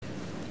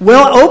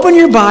Well, open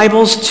your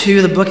Bibles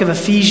to the book of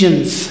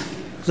Ephesians.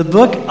 The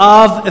book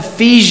of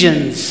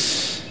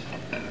Ephesians.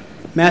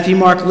 Matthew,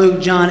 Mark, Luke,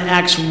 John,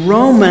 Acts,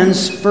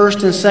 Romans,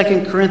 1st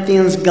and 2nd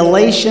Corinthians,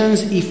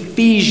 Galatians,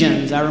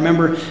 Ephesians. I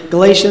remember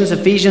Galatians,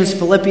 Ephesians,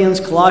 Philippians,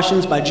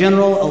 Colossians by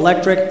General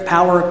Electric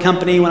Power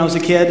Company when I was a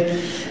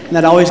kid. And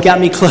that always got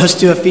me close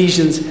to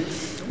Ephesians.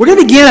 We're going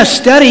to begin a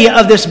study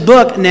of this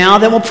book now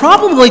that will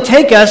probably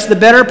take us the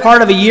better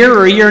part of a year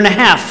or a year and a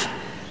half.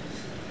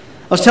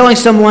 I was telling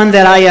someone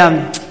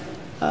that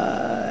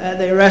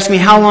they were asking me,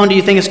 how long do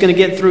you think it's going to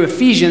get through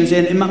Ephesians?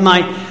 And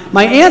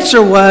my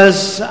answer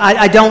was,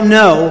 I don't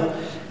know.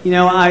 You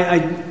know,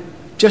 I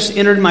just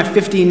entered my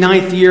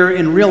 59th year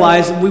and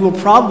realized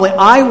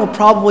I will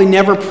probably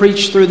never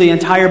preach through the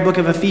entire book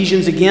of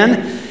Ephesians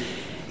again.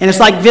 And it's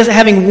like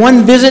having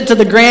one visit to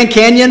the Grand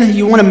Canyon.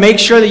 You want to make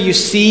sure that you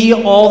see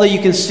all that you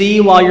can see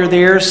while you're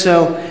there.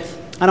 So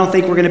I don't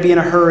think we're going to be in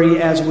a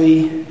hurry as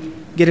we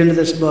get into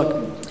this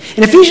book.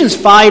 In Ephesians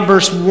 5,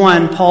 verse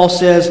 1, Paul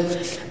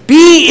says,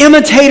 "Be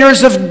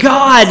imitators of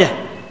God.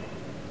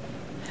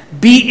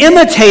 Be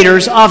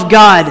imitators of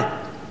God.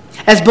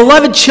 As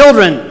beloved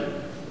children,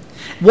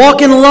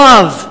 walk in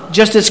love,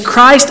 just as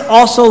Christ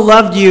also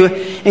loved you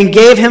and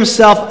gave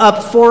himself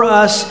up for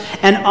us,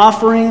 an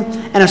offering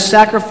and a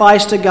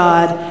sacrifice to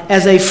God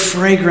as a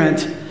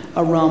fragrant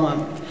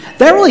aroma."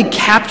 That really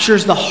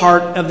captures the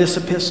heart of this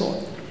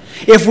epistle.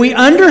 If we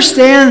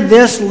understand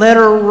this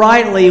letter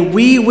rightly,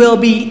 we will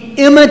be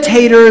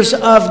imitators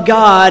of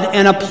God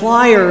and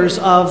appliers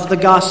of the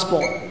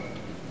gospel.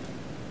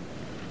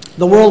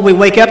 The world we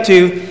wake up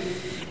to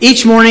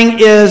each morning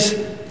is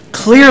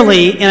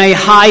clearly in a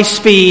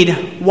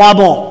high-speed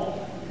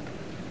wobble.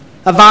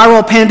 A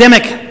viral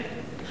pandemic,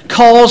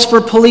 calls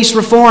for police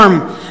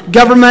reform,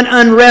 government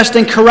unrest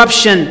and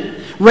corruption,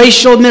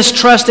 racial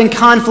mistrust and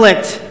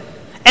conflict,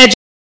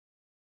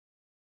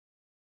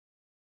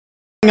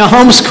 a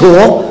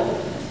homeschool,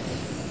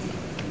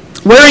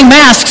 wearing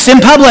masks in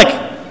public,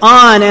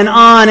 on and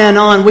on and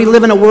on. We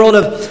live in a world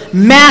of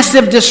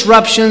massive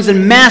disruptions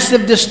and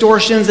massive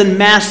distortions and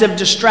massive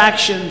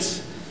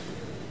distractions.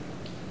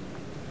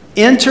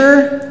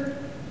 Enter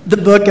the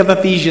book of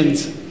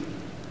Ephesians.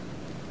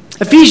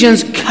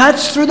 Ephesians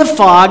cuts through the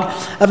fog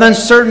of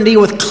uncertainty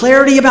with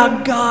clarity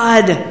about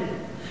God,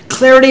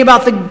 clarity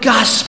about the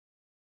gospel,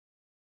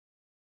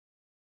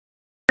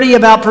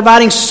 about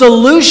providing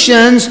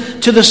solutions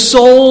to the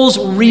soul's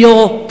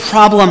real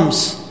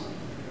problems.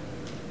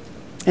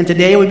 And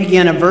today we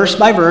begin a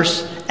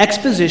verse-by-verse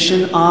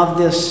exposition of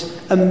this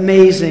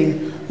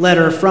amazing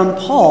letter from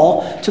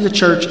Paul to the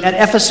church at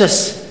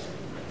Ephesus.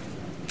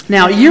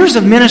 Now, years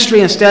of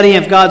ministry and study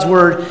of God's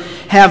Word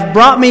have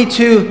brought me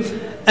to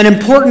an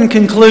important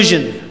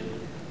conclusion.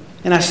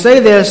 And I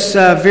say this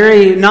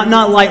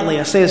not lightly.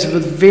 I say this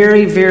with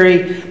very,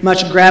 very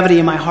much gravity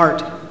in my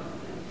heart.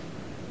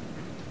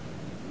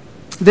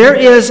 There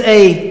is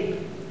a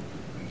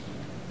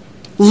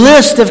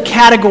list of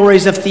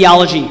categories of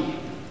theology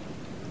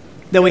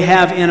that we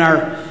have in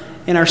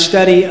our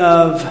study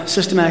of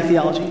systematic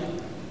theology.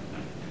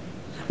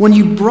 When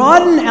you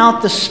broaden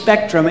out the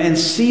spectrum and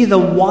see the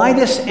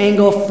widest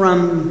angle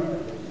from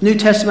New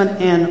Testament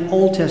and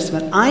Old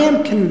Testament, I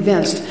am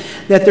convinced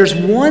that there's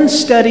one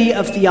study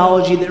of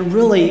theology that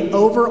really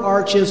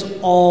overarches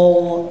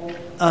all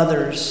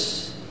others.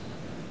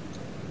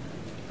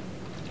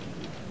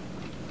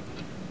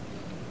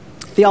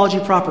 Theology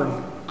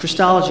proper,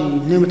 Christology,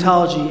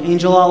 pneumatology,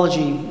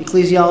 angelology,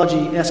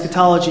 ecclesiology,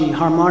 eschatology,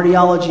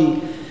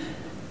 hamartiology,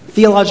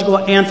 theological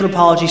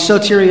anthropology,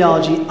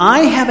 soteriology. I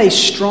have a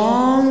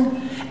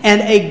strong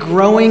and a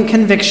growing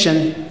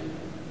conviction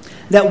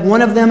that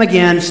one of them,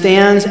 again,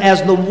 stands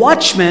as the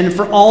watchman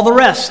for all the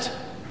rest.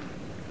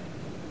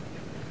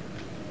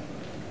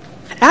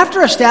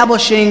 After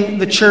establishing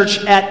the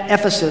church at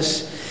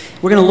Ephesus,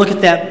 we're going to look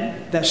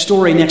at that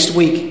story next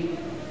week.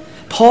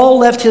 Paul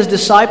left his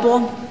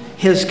disciple,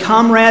 his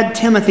comrade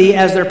Timothy,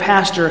 as their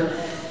pastor,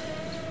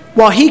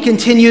 while he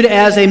continued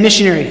as a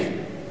missionary.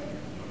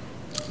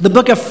 The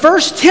book of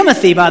 1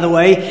 Timothy, by the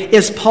way,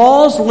 is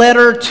Paul's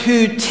letter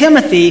to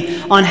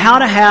Timothy on how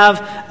to have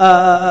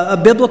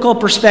a biblical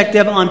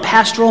perspective on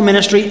pastoral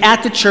ministry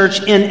at the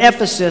church in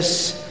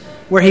Ephesus,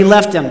 where he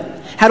left him.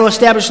 How to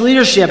establish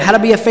leadership, how to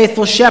be a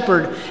faithful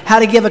shepherd, how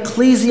to give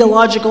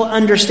ecclesiological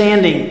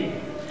understanding.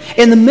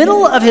 In the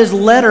middle of his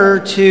letter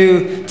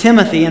to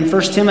Timothy, in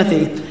 1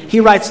 Timothy, he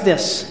writes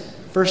this,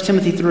 1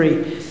 Timothy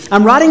 3,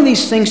 "I'm writing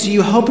these things to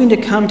you, hoping to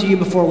come to you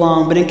before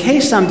long, but in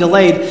case I'm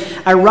delayed,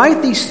 I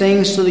write these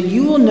things so that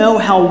you will know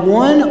how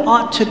one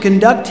ought to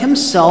conduct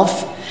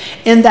himself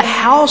in the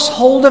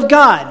household of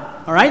God."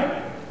 All right?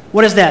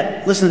 What is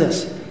that? Listen to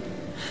this.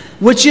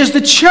 "Which is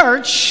the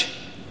church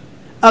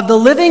of the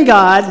living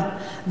God,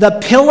 the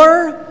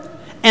pillar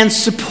and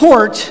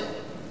support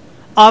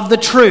of the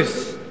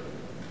truth."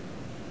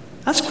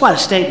 That's quite a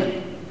statement.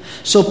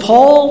 So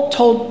Paul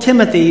told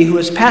Timothy, who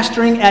is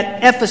pastoring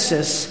at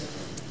Ephesus,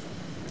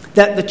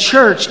 that the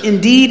church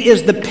indeed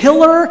is the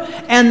pillar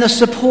and the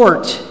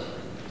support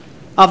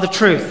of the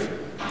truth.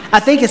 I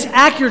think it's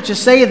accurate to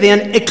say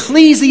then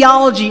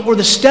ecclesiology, or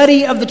the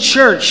study of the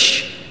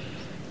church,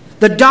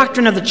 the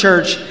doctrine of the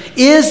church,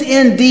 is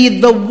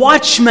indeed the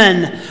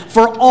watchman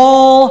for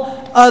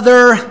all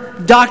other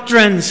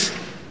doctrines.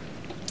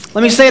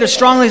 Let me say it as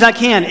strongly as I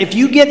can. If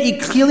you get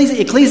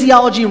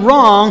ecclesiology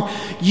wrong,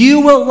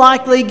 you will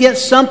likely get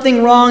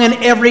something wrong in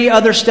every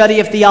other study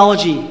of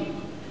theology.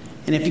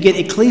 And if you get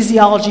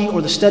ecclesiology,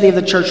 or the study of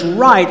the church,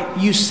 right,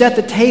 you set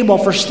the table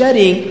for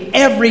studying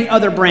every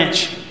other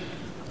branch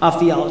of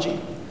theology.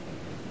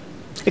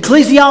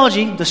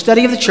 Ecclesiology, the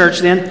study of the church,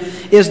 then,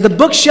 is the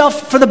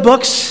bookshelf for the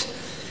books.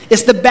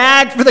 It's the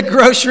bag for the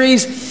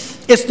groceries.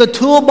 It's the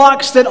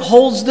toolbox that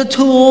holds the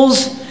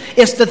tools.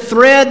 It's the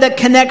thread that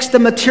connects the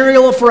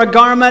material for a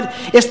garment.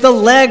 It's the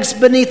legs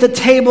beneath the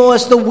table.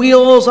 It's the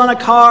wheels on a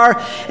car.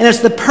 And it's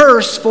the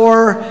purse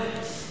for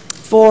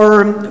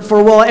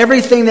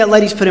everything that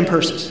ladies put in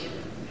purses.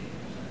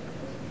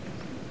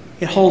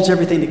 It holds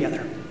everything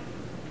together.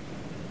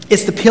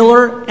 It's the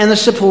pillar and the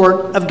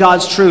support of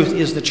God's truth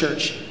is the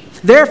church.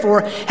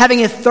 Therefore,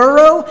 having a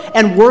thorough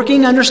and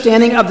working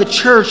understanding of the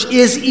church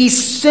is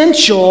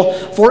essential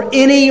for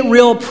any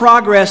real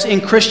progress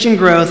in Christian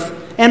growth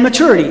and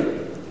maturity.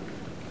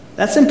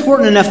 That's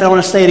important enough that I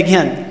want to say it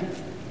again.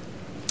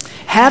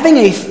 Having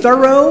a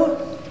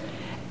thorough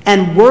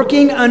and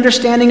working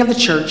understanding of the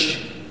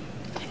church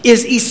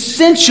is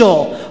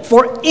essential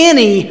for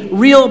any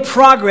real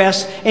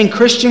progress in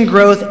Christian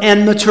growth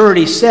and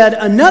maturity. Said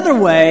another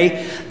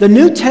way, the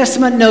New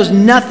Testament knows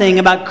nothing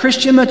about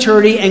Christian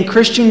maturity and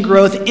Christian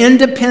growth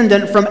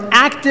independent from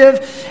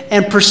active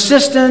and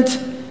persistent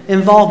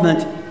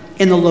involvement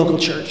in the local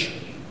church.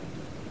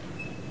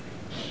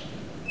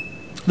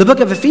 The book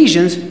of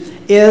Ephesians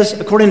is,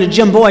 according to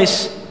Jim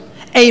Boyce,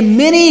 a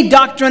mini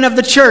doctrine of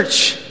the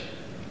church,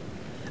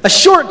 a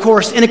short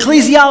course in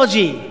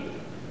ecclesiology.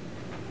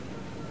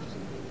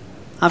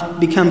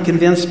 I've become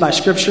convinced by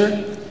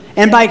Scripture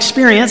and by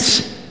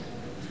experience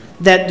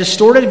that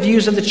distorted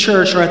views of the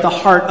church are at the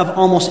heart of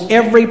almost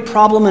every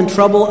problem and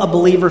trouble a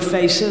believer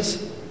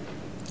faces.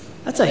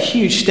 That's a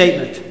huge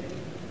statement.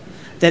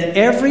 That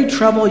every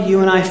trouble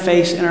you and I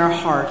face in our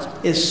hearts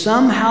is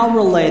somehow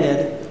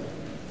related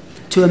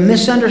to a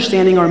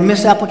misunderstanding or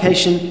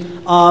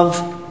misapplication of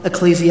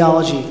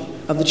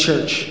ecclesiology of the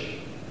church.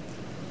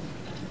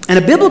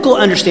 And a biblical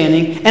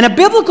understanding and a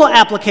biblical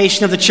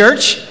application of the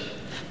church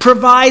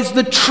provides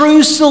the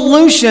true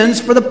solutions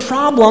for the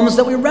problems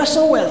that we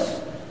wrestle with.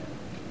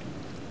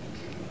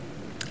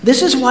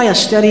 This is why a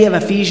study of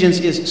Ephesians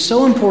is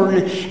so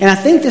important, and I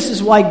think this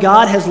is why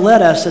God has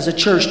led us as a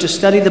church to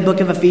study the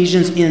book of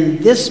Ephesians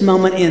in this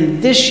moment,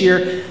 in this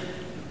year,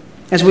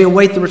 as we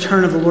await the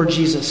return of the Lord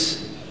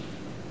Jesus.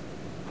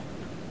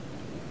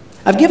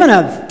 I've given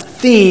a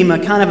theme, a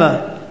kind of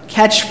a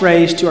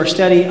catchphrase to our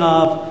study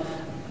of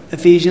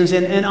Ephesians,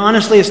 and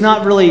honestly, it's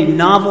not really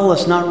novel,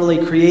 it's not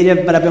really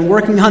creative, but I've been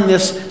working on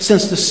this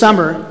since the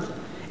summer,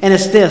 and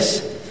it's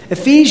this.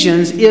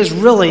 Ephesians is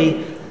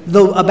really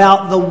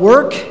about the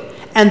work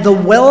and the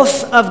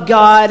wealth of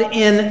God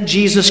in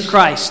Jesus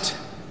Christ.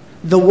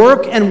 The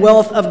work and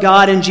wealth of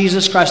God in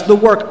Jesus Christ. The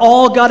work,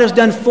 all God has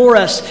done for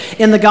us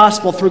in the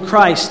gospel through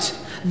Christ.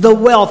 The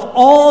wealth,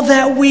 all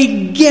that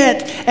we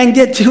get and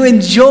get to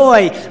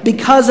enjoy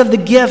because of the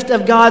gift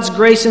of God's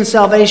grace and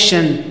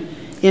salvation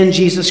in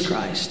Jesus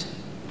Christ.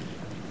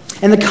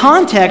 And the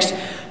context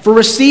for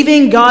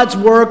receiving God's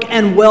work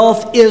and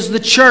wealth is the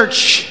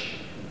church.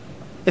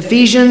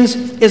 Ephesians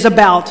is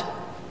about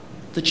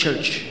the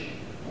church.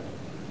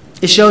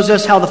 It shows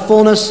us how the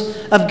fullness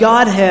of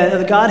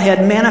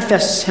Godhead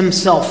manifests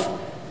himself.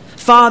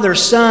 Father,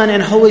 Son,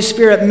 and Holy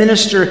Spirit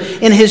minister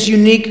in his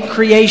unique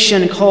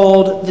creation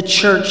called the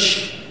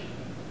church.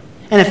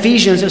 And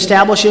Ephesians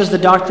establishes the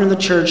doctrine of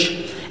the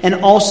church and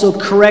also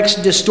corrects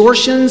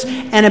distortions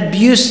and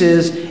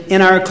abuses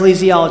in our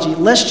ecclesiology.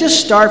 Let's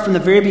just start from the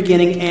very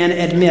beginning and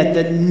admit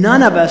that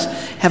none of us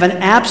have an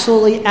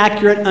absolutely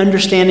accurate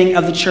understanding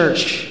of the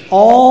church.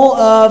 All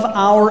of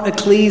our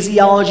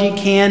ecclesiology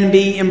can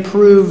be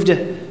improved.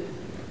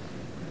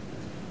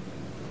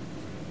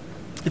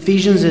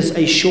 Ephesians is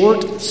a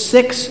short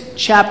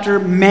 6-chapter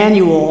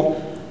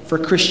manual for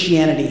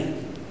Christianity.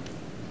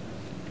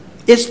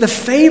 It's the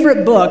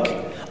favorite book,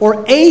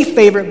 or a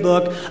favorite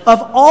book,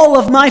 of all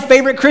of my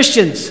favorite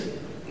Christians.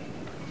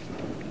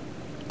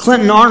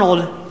 Clinton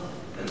Arnold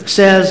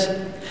says,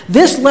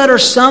 this letter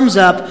sums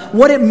up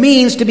what it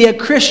means to be a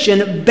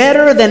Christian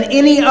better than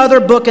any other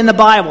book in the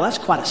Bible. That's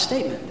quite a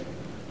statement.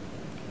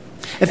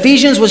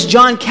 Ephesians was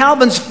John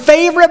Calvin's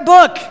favorite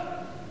book.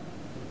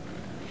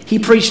 He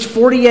preached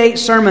 48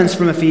 sermons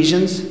from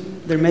Ephesians.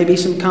 There may be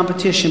some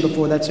competition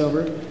before that's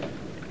over.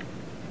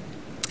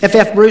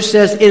 F.F. Bruce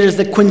says it is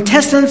the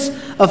quintessence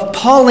of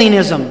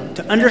Paulinism.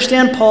 To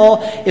understand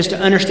Paul is to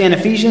understand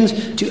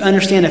Ephesians. To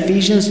understand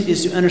Ephesians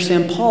is to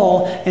understand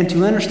Paul. And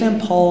to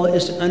understand Paul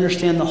is to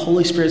understand the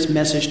Holy Spirit's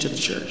message to the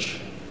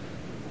church.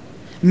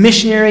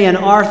 Missionary and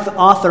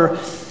author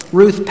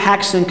Ruth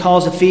Paxson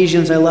calls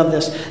Ephesians, I love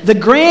this, the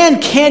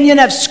Grand Canyon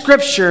of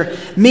Scripture,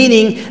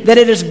 meaning that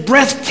it is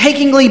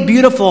breathtakingly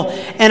beautiful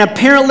and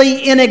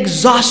apparently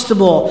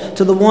inexhaustible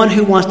to the one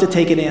who wants to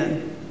take it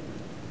in.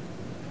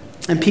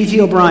 And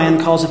P.T.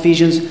 O'Brien calls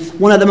Ephesians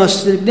one of the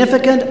most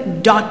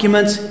significant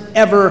documents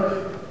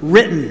ever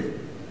written.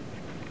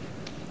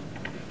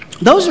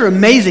 Those are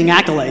amazing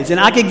accolades, and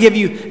I could give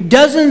you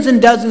dozens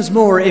and dozens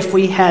more if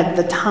we had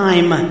the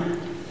time.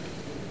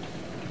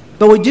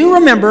 But we do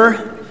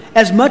remember,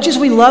 as much as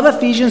we love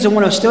Ephesians and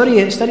want to study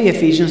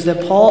Ephesians,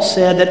 that Paul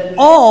said that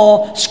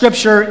all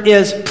Scripture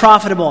is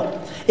profitable.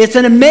 It's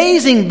an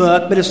amazing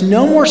book, but it's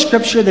no more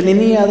Scripture than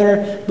any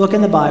other book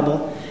in the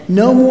Bible.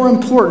 No more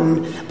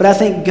important, but I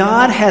think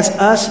God has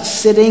us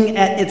sitting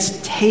at its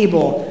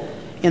table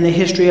in the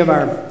history of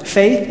our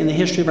faith, in the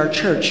history of our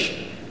church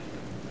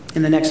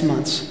in the next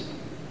months.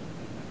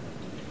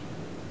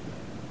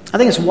 I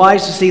think it's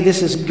wise to see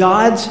this as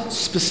God's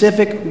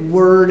specific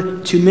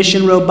word to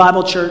Mission Road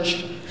Bible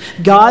Church,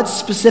 God's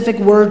specific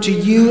word to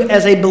you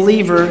as a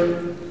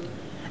believer,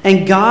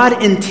 and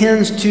God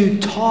intends to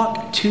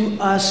talk to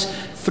us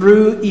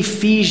through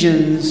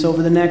Ephesians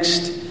over the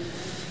next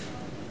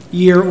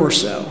year or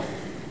so.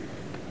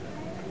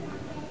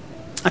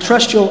 I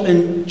trust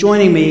you'll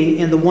joining me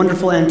in the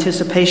wonderful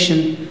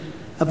anticipation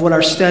of what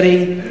our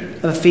study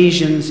of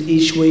Ephesians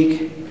each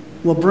week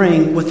will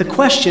bring, with the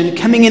question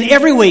coming in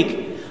every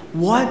week: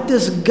 what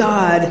does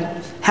God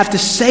have to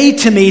say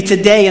to me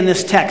today in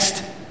this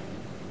text?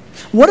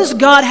 What does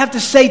God have to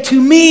say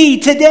to me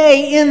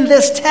today in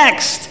this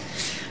text?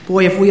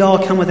 Boy, if we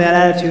all come with that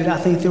attitude, I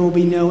think there will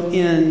be no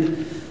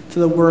end to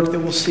the work that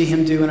we'll see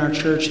Him do in our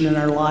church and in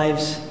our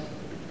lives.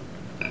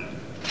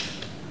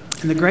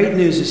 And the great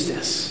news is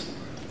this.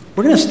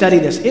 We're going to study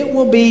this.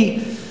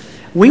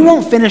 We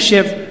won't finish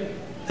it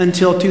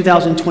until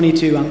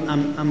 2022,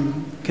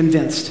 I'm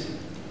convinced.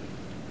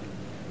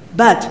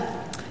 But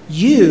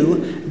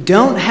you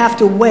don't have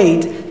to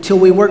wait till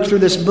we work through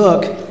this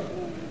book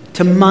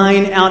to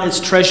mine out its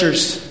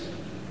treasures.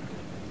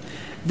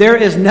 There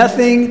is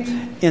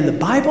nothing in the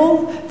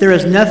Bible, there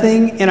is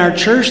nothing in our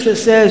church that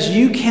says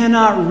you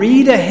cannot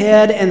read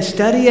ahead and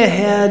study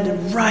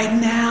ahead right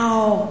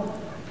now.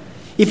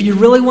 If you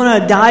really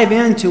want to dive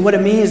into what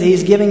it means that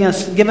He's given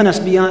us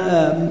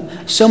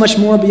beyond, so much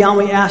more beyond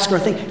we ask or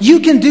think, you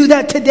can do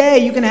that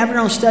today. You can have your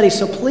own study.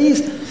 So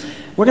please,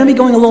 we're going to be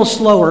going a little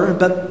slower,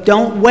 but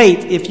don't wait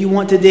if you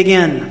want to dig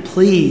in.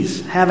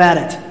 Please, have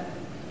at it.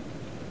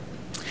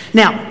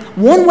 Now,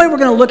 one way we're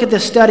going to look at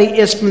this study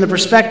is from the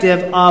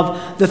perspective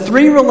of the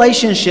three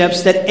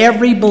relationships that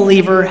every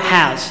believer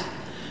has.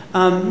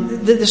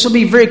 This will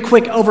be a very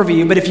quick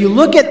overview, but if you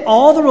look at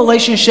all the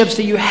relationships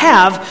that you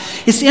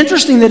have, it's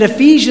interesting that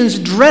Ephesians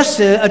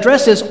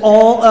addresses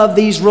all of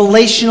these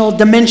relational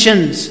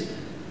dimensions.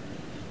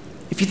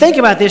 If you think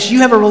about this, you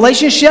have a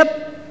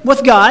relationship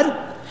with God,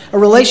 a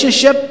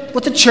relationship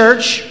with the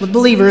church, with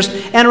believers,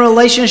 and a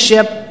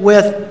relationship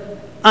with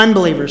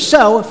unbelievers.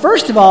 So,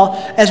 first of all,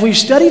 as we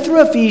study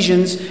through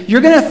Ephesians,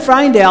 you're going to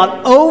find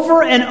out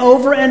over and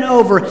over and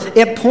over,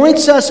 it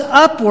points us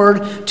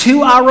upward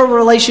to our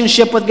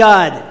relationship with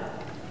God.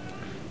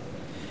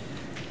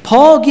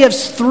 Paul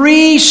gives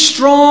 3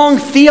 strong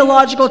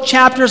theological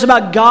chapters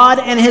about God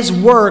and His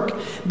work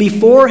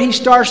before he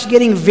starts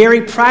getting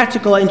very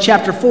practical in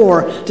chapter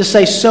 4 to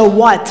say, so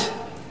what?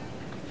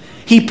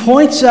 He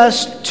points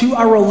us to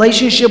our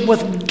relationship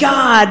with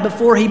God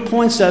before he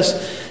points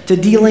us to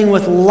dealing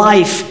with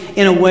life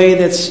in a way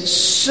that's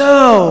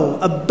so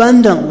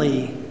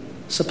abundantly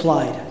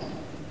supplied.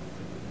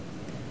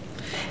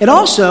 It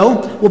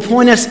also will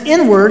point us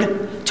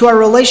inward to our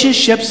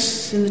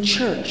relationships in the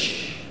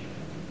church.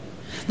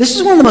 This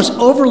is one of the most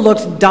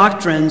overlooked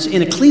doctrines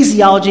in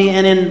ecclesiology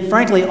and in,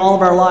 frankly, all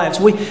of our lives.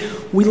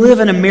 We live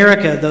in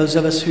America, those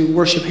of us who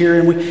worship here,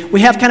 and we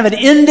have kind of an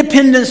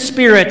independent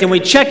spirit, and we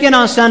check in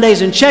on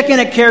Sundays and check in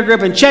at care group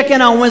and check in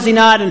on Wednesday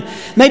night and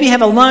maybe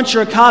have a lunch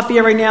or a coffee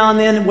every now and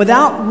then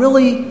without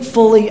really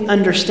fully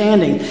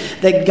understanding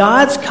that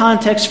God's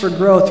context for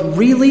growth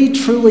really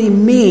truly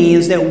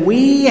means that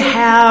we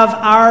have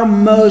our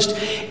most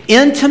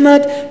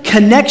intimate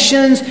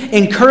connections,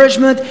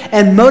 encouragement,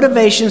 and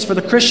motivations for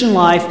the Christian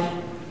life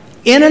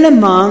in and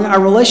among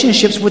our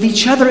relationships with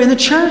each other in the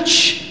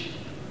church.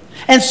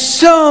 And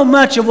so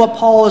much of what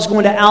Paul is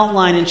going to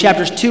outline in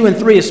chapters 2 and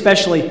 3,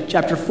 especially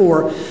chapter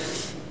 4,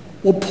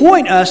 will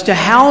point us to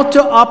how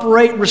to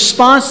operate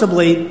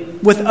responsibly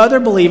with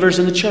other believers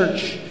in the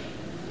church.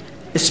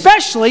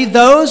 Especially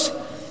those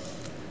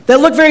that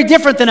look very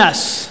different than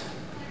us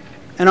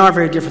and are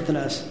very different than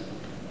us.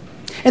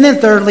 And then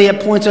thirdly,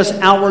 it points us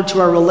outward to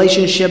our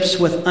relationships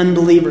with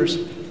unbelievers.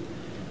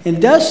 And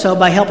does so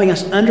by helping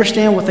us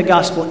understand what the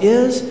gospel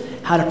is,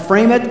 how to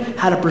frame it,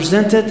 how to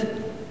present it.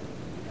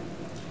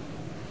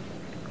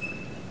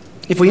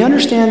 If we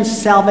understand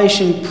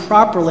salvation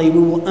properly, we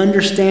will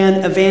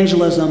understand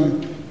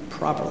evangelism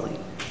properly.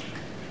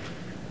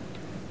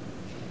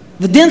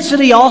 The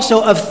density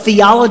also of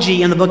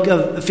theology in the book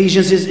of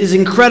Ephesians is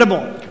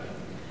incredible.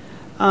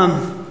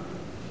 I'm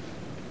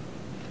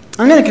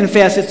going to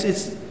confess,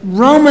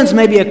 Romans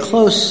may be a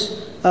close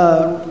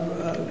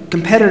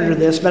competitor to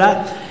this,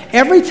 but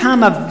every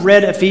time I've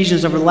read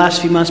Ephesians over the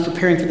last few months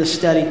preparing for this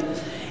study,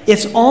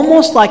 it's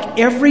almost like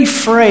every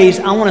phrase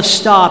I want to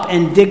stop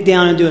and dig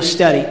down and do a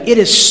study. It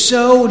is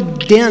so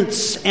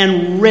dense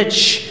and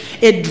rich.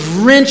 It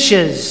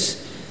drenches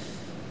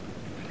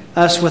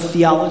us with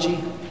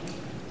theology.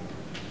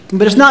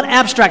 But it's not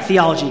abstract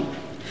theology.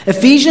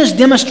 Ephesians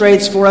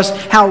demonstrates for us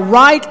how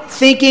right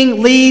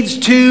thinking leads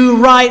to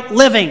right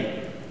living.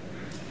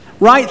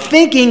 Right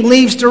thinking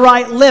leads to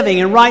right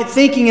living, and right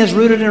thinking is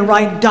rooted in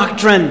right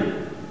doctrine.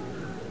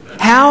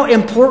 How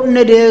important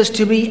it is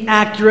to be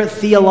accurate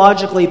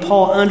theologically,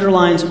 Paul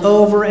underlines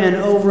over and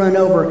over and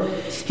over.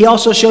 He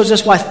also shows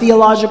us why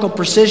theological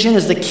precision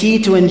is the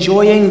key to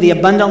enjoying the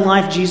abundant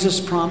life Jesus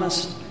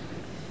promised.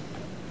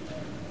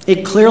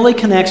 It clearly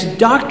connects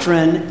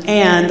doctrine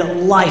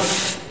and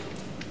life.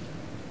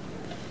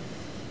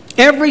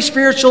 Every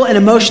spiritual and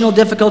emotional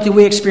difficulty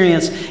we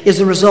experience is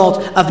the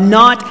result of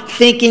not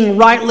thinking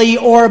rightly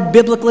or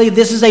biblically.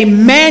 This is a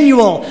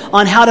manual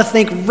on how to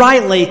think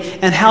rightly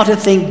and how to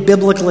think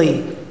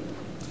biblically.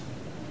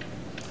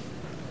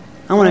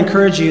 I want to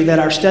encourage you that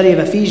our study of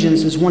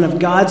Ephesians is one of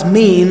God's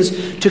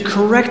means to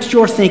correct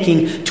your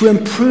thinking, to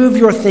improve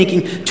your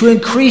thinking, to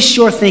increase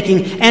your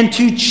thinking, and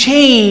to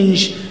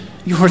change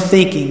your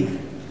thinking.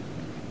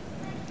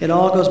 It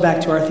all goes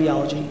back to our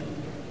theology.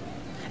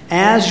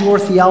 As your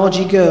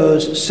theology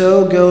goes,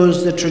 so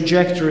goes the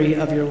trajectory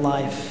of your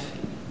life.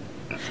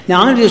 Now,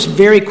 I'm going to do this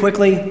very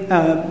quickly.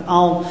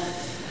 I'll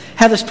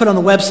have this put on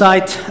the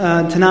website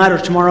tonight or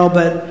tomorrow,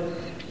 but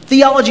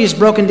theology is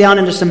broken down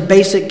into some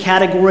basic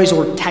categories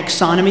or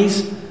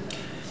taxonomies.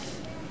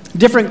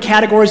 Different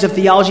categories of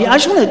theology. I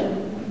just want to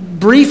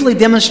briefly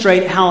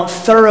demonstrate how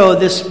thorough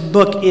this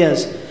book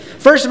is.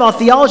 First of all,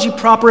 theology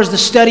proper is the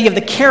study of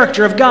the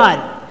character of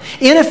God.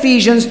 In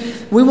Ephesians,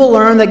 we will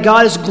learn that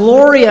God is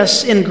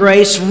glorious in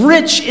grace,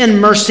 rich in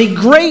mercy,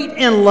 great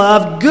in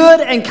love,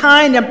 good and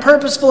kind and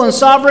purposeful and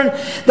sovereign,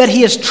 that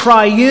He is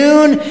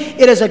triune.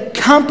 It is a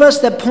compass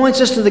that points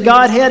us to the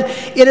Godhead.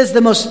 It is the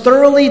most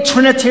thoroughly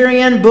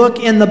Trinitarian book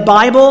in the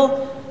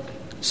Bible,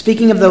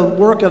 speaking of the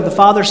work of the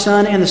Father,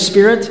 Son, and the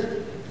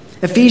Spirit.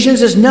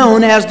 Ephesians is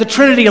known as the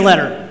Trinity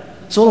letter,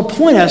 so it'll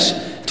point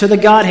us to the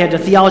Godhead, to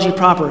theology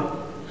proper.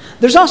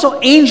 There's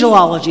also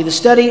angelology, the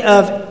study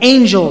of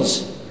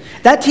angels.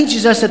 That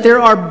teaches us that there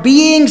are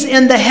beings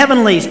in the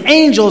heavenlies,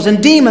 angels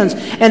and demons,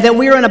 and that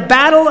we are in a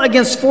battle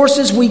against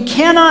forces we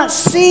cannot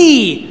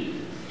see.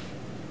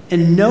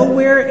 And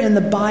nowhere in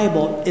the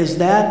Bible is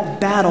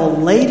that battle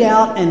laid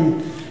out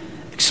and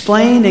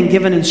explained and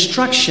given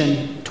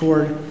instruction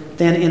toward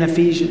than in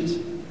Ephesians.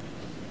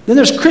 Then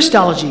there's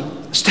Christology,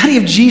 a study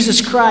of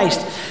Jesus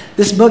Christ.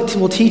 This book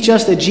will teach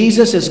us that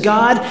Jesus is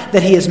God,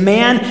 that He is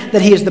man,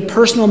 that He is the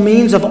personal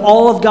means of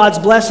all of God's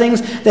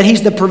blessings, that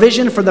He's the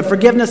provision for the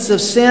forgiveness of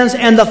sins,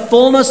 and the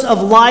fullness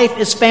of life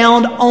is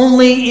found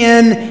only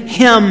in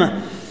Him.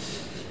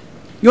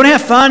 You want to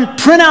have fun?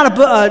 Print out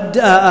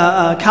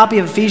a copy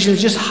of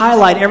Ephesians. Just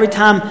highlight every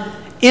time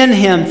in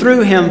Him,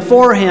 through Him,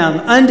 for Him,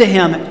 unto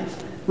Him.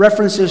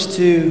 References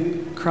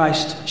to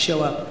Christ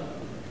show up.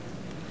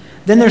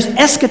 Then there's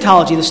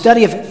eschatology, the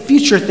study of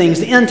future things,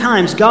 the end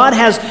times. God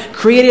has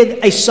created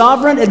a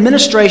sovereign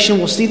administration,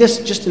 we'll see this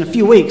just in a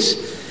few weeks,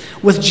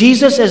 with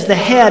Jesus as the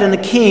head and the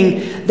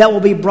king that will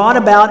be brought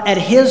about at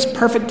His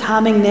perfect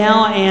timing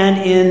now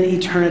and in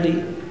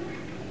eternity.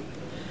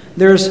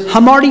 There's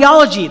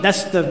hamartiology,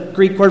 that's the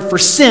Greek word for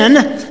sin,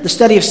 the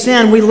study of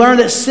sin. We learn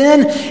that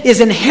sin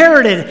is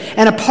inherited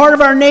and a part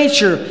of our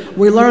nature.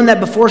 We learn that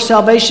before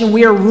salvation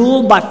we are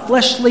ruled by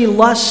fleshly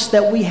lusts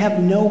that we have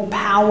no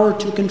power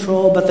to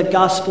control, but the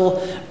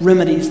gospel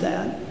remedies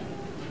that.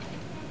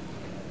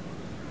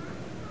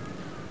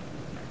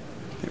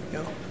 There we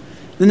go.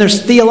 Then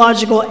there's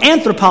theological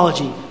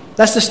anthropology.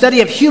 That's the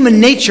study of human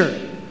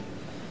nature.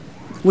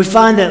 We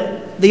find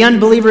that the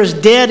unbeliever is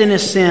dead in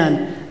his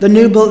sin.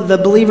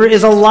 The believer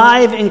is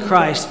alive in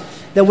Christ,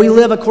 that we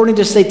live according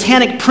to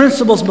satanic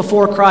principles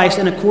before Christ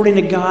and according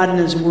to God and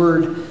His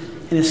Word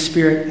and His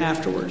Spirit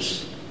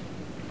afterwards.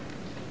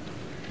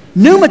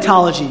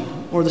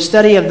 Pneumatology, or the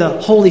study of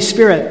the Holy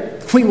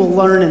Spirit. We will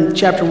learn in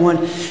chapter 1,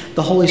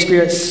 the Holy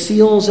Spirit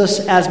seals us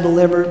as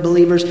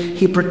believers.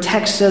 He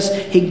protects us.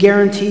 He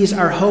guarantees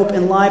our hope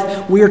in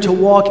life. We are to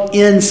walk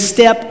in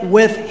step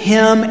with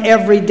Him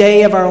every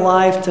day of our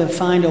life to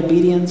find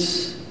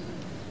obedience.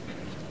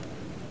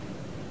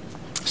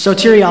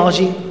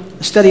 Soteriology,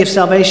 the study of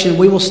salvation.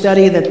 We will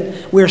study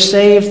that we are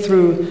saved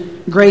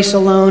through grace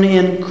alone,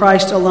 in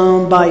Christ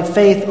alone, by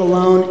faith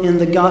alone, in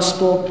the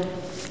gospel.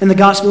 And the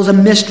gospel is a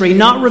mystery,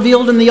 not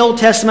revealed in the Old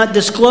Testament,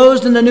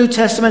 disclosed in the New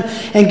Testament,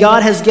 and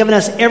God has given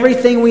us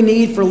everything we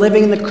need for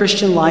living the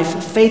Christian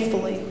life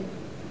faithfully.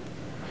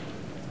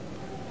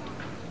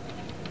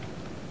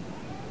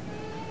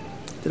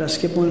 Did I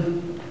skip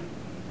one?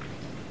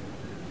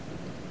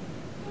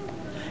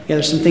 Yeah,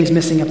 there's some things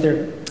missing up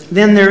there.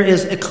 Then there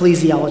is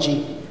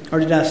ecclesiology. Or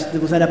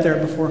was that up there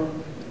before?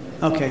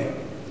 Okay,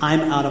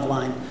 I'm out of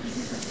line.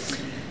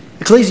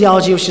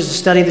 Ecclesiology, which is the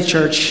study of the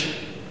church.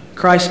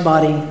 Christ's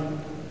body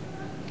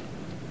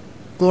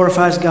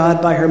glorifies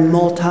God by her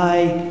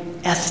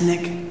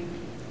multi-ethnic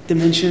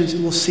dimensions.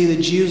 We'll see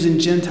the Jews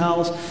and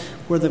Gentiles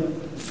were the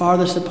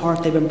farthest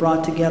apart. They've been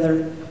brought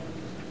together.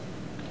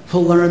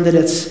 We'll learn that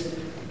it's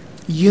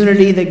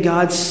unity that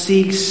God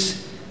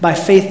seeks by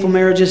faithful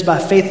marriages, by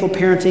faithful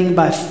parenting,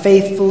 by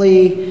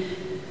faithfully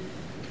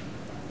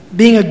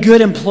being a good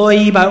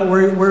employee, by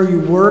where you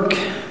work,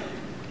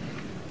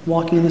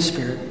 walking in the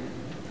Spirit.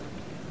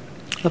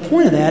 The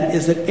point of that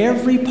is that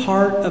every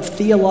part of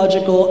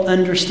theological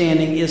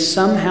understanding is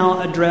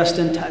somehow addressed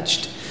and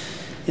touched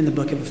in the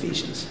book of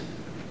Ephesians.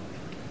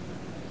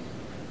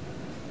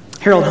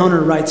 Harold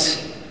Hoehner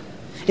writes,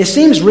 "It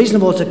seems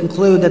reasonable to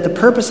conclude that the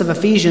purpose of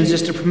Ephesians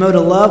is to promote a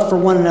love for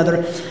one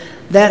another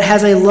that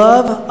has a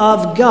love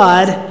of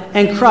God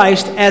and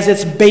Christ as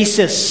its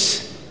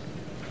basis."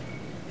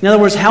 In other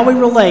words, how we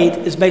relate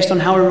is based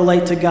on how we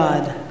relate to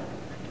God.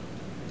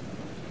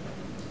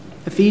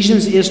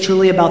 Ephesians is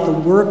truly about the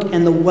work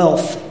and the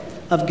wealth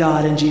of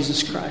God in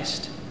Jesus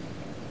Christ.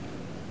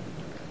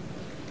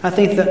 I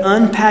think the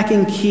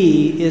unpacking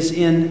key is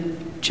in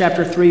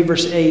chapter 3,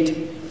 verse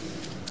 8.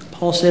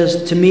 Paul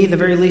says, "To me, the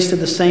very least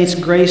of the saints,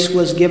 grace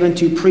was given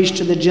to preach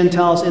to the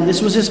Gentiles," and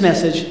this was his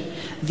message,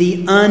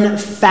 "the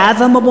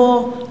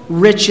unfathomable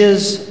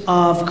riches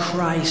of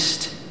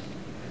Christ."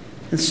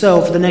 And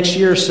so, for the next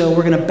year or so,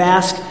 we're going to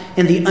bask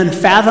in the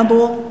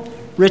unfathomable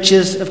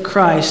riches of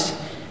Christ,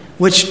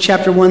 which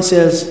chapter 1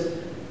 says,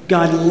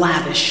 God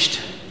lavished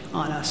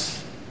on us.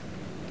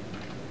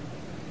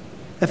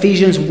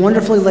 Ephesians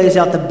wonderfully lays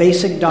out the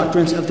basic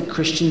doctrines of the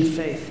Christian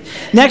faith.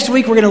 Next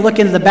week, we're going to look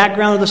into the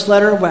background of this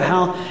letter,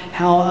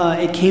 how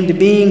it came to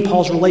being,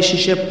 Paul's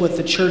relationship with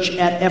the church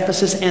at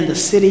Ephesus and the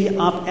city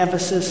of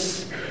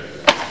Ephesus.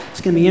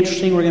 It's going to be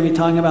interesting. We're going to be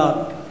talking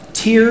about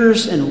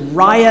tears and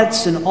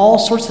riots and all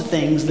sorts of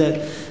things that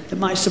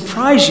might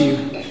surprise you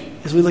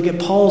as we look at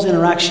Paul's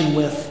interaction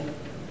with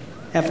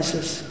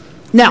Ephesus.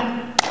 Now,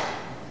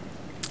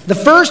 the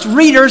first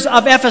readers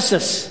of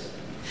Ephesus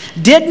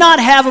did not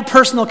have a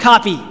personal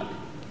copy.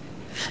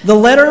 The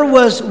letter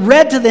was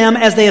read to them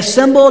as they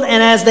assembled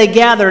and as they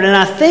gathered. And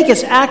I think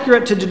it's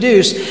accurate to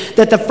deduce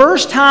that the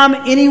first time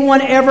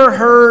anyone ever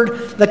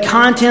heard the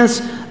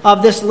contents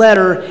of this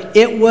letter,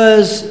 it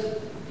was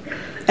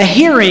a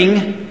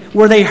hearing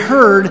where they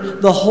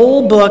heard the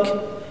whole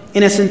book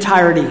in its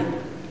entirety.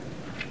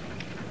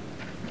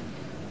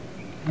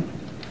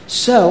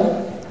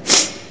 So,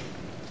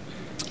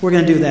 we're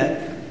going to do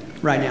that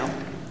right now.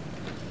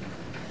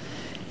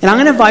 And I'm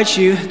going to invite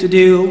you to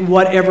do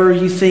whatever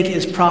you think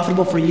is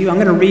profitable for you. I'm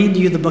going to read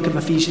you the book of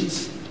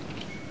Ephesians.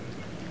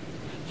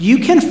 You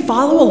can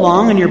follow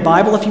along in your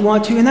Bible if you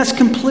want to, and that's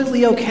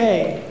completely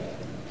okay.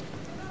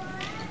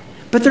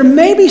 But there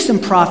may be some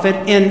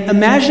profit in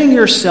imagining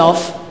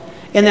yourself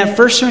in that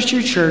first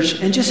century church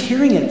and just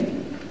hearing it,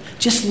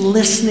 just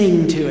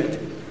listening to it.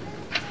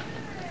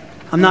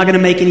 I'm not going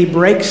to make any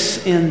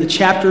breaks in the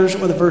chapters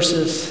or the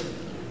verses.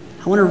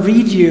 I want to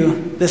read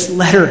you this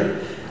letter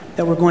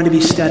that we're going to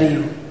be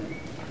studying.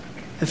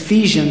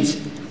 Ephesians,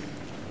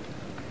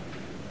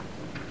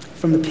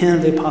 from the pen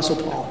of the Apostle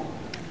Paul.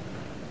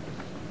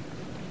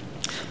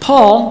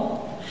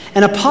 Paul,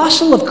 an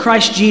apostle of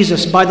Christ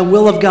Jesus by the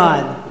will of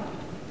God,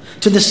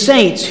 to the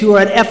saints who are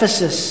at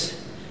Ephesus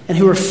and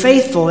who are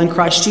faithful in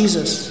Christ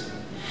Jesus.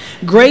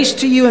 Grace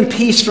to you and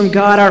peace from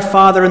God our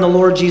Father and the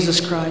Lord Jesus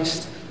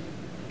Christ.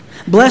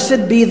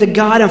 Blessed be the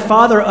God and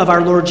Father of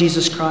our Lord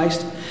Jesus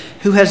Christ,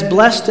 who has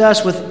blessed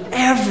us with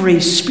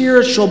every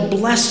spiritual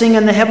blessing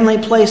in the heavenly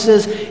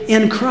places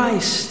in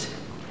Christ,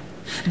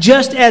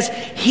 just as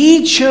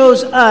He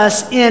chose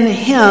us in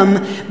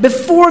Him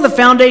before the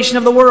foundation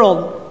of the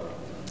world,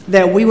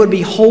 that we would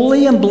be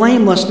holy and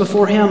blameless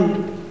before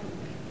Him.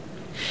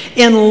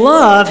 In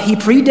love, He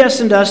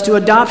predestined us to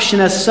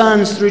adoption as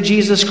sons through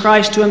Jesus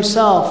Christ to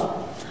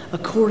Himself,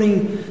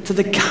 according to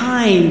the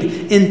kind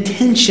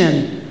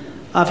intention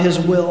of His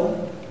will,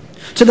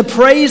 to the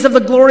praise of the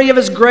glory of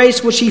His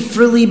grace, which He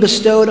freely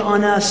bestowed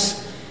on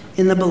us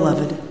in the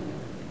Beloved.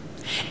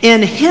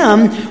 In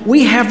Him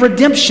we have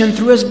redemption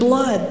through His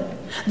blood,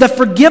 the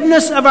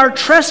forgiveness of our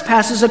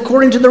trespasses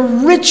according to the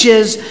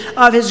riches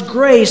of His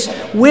grace,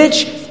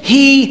 which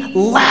He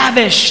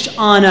lavished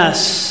on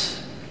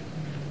us.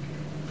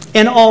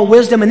 In all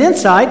wisdom and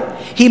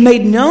insight, He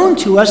made known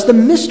to us the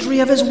mystery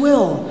of His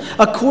will,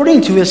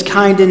 according to His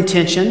kind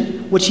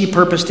intention, which He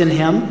purposed in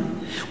Him,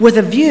 with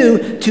a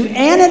view to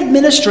an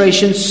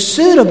administration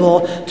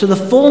suitable to the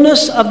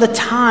fullness of the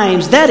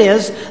times. That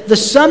is, the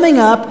summing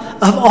up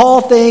of all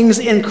things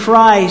in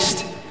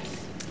Christ,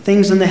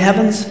 things in the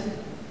heavens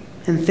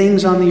and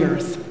things on the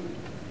earth.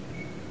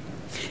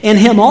 In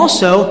Him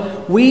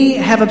also we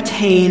have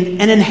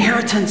obtained an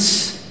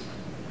inheritance,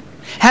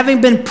 having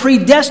been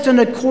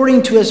predestined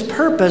according to His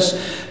purpose,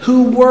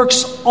 who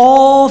works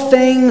all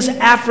things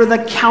after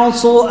the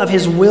counsel of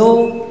His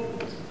will,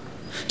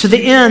 to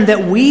the end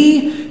that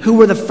we who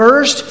were the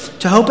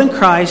first to hope in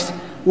Christ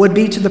would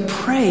be to the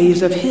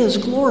praise of His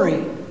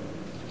glory.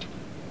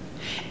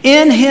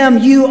 In Him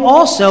you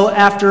also,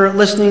 after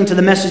listening to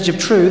the message of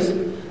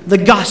truth, the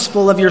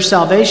gospel of your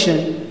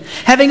salvation.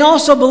 Having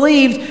also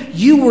believed,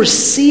 you were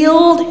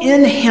sealed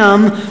in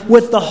him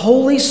with the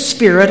Holy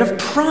Spirit of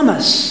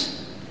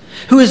promise,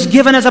 who is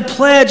given as a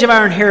pledge of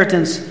our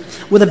inheritance,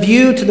 with a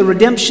view to the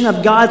redemption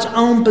of God's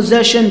own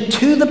possession,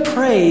 to the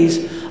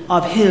praise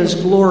of his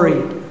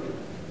glory.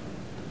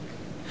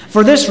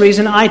 For this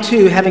reason, I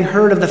too, having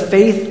heard of the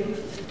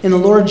faith in the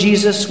Lord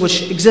Jesus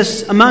which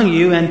exists among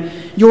you, and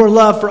your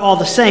love for all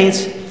the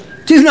saints,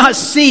 do not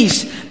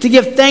cease to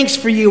give thanks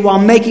for you while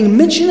making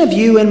mention of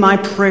you in my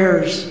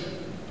prayers,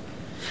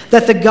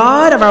 that the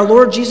God of our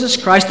Lord Jesus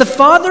Christ, the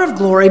Father of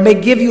glory, may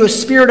give you a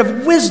spirit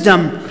of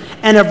wisdom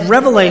and of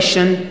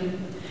revelation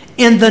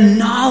in the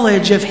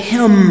knowledge of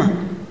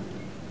him.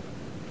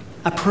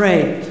 I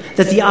pray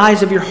that the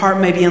eyes of your heart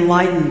may be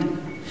enlightened,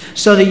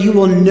 so that you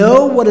will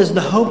know what is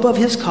the hope of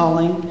his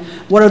calling,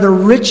 what are the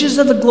riches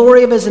of the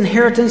glory of his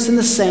inheritance in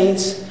the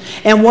saints,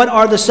 and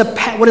what is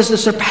the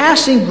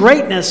surpassing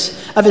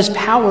greatness of his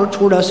power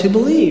toward us who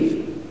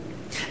believe.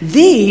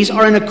 These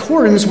are in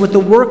accordance with the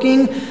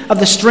working of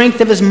the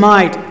strength of his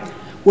might,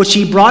 which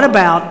he brought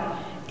about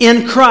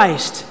in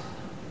Christ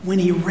when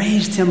he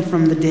raised him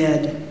from the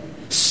dead,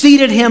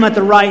 seated him at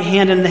the right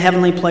hand in the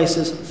heavenly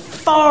places,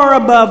 far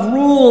above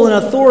rule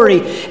and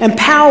authority and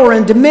power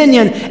and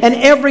dominion and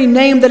every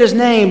name that is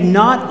named,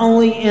 not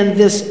only in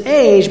this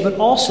age, but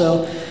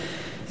also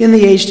in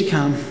the age to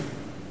come.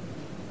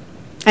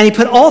 And he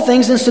put all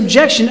things in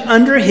subjection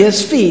under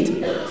his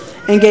feet,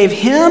 and gave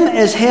him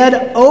as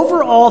head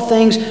over all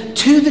things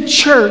to the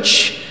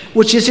church,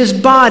 which is his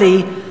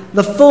body,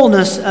 the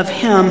fullness of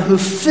him who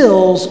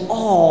fills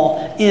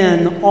all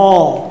in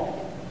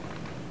all.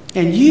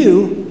 And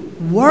you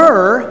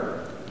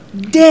were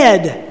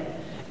dead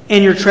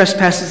in your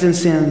trespasses and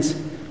sins,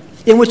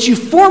 in which you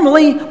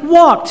formerly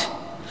walked,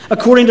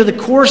 according to the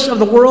course of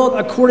the world,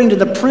 according to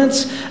the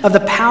prince of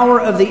the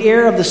power of the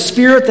air, of the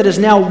spirit that is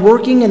now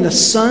working in the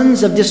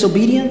sons of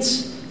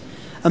disobedience.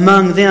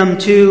 Among them,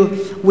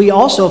 too, we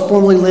also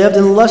formerly lived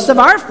in the lust of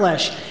our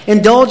flesh,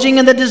 indulging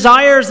in the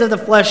desires of the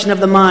flesh and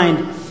of the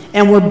mind,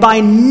 and were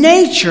by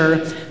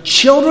nature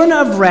children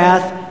of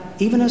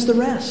wrath, even as the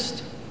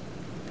rest.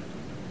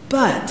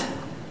 But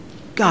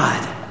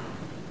God,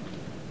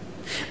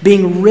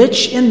 being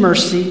rich in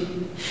mercy,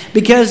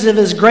 because of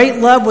his great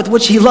love with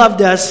which he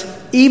loved us,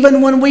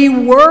 even when we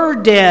were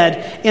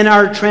dead in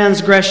our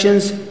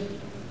transgressions,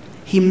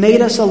 he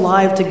made us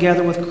alive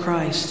together with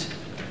Christ.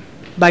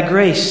 By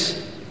grace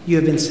you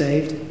have been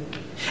saved.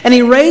 And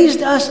he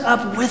raised us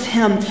up with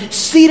him,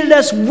 seated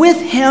us with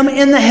him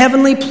in the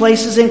heavenly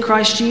places in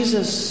Christ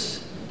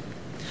Jesus,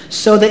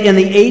 so that in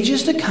the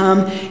ages to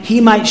come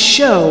he might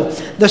show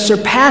the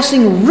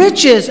surpassing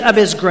riches of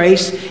his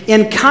grace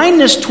in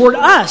kindness toward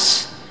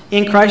us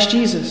in Christ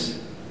Jesus.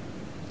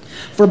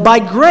 For by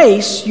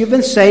grace you've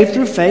been saved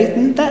through faith,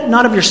 and that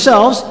not of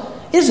yourselves,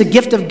 it is a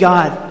gift of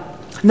God,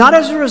 not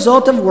as a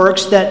result of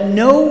works, that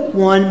no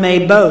one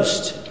may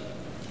boast.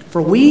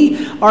 For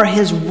we are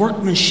his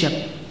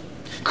workmanship,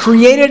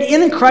 created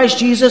in Christ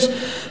Jesus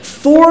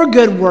for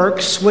good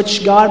works,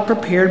 which God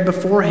prepared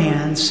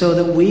beforehand so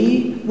that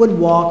we would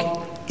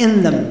walk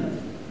in them.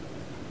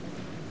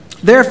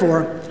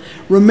 Therefore,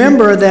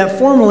 remember that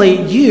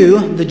formerly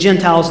you, the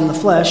Gentiles in the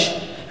flesh,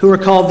 who are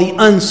called the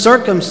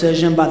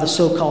uncircumcision by the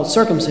so-called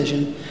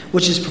circumcision,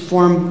 which is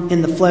performed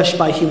in the flesh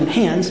by human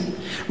hands,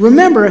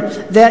 remember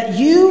that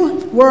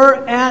you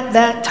were at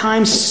that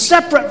time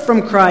separate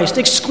from Christ,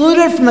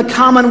 excluded from the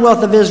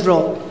commonwealth of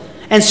Israel,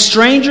 and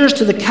strangers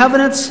to the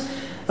covenants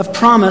of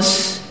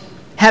promise,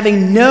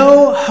 having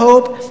no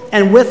hope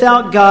and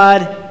without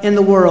God in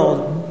the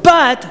world.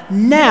 But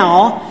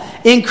now,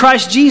 in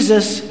Christ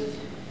Jesus,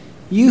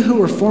 you who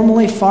were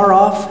formerly far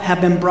off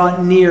have been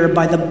brought near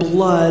by the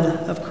blood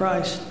of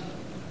Christ.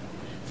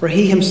 For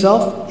he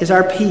himself is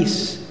our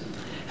peace,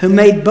 who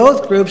made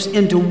both groups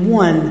into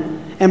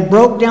one, and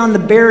broke down the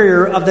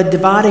barrier of the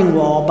dividing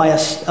wall by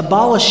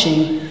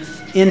abolishing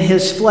in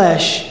his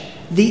flesh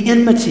the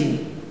enmity,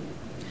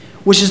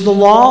 which is the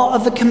law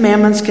of the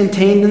commandments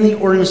contained in the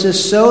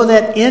ordinances, so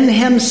that in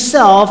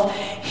himself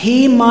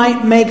he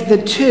might make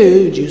the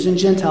two, Jews and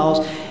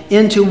Gentiles,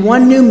 into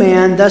one new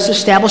man, thus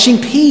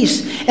establishing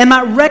peace, and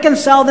might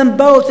reconcile them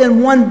both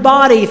in one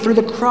body through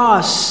the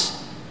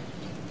cross,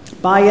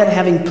 by it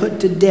having put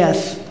to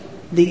death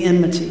the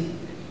enmity.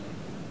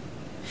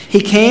 He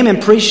came and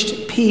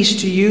preached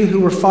peace to you who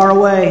were far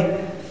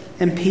away,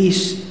 and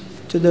peace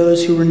to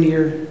those who were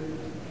near.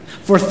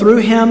 For through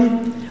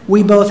him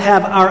we both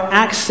have our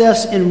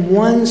access in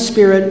one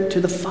Spirit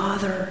to the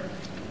Father.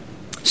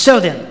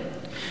 So then,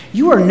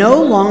 you are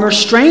no longer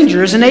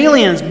strangers and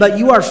aliens, but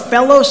you are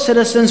fellow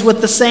citizens with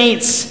the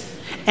saints,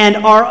 and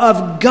are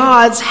of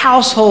God's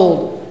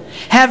household,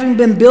 having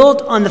been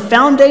built on the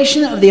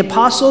foundation of the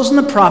apostles and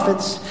the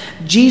prophets,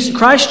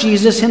 Christ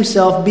Jesus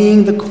himself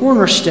being the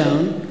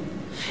cornerstone,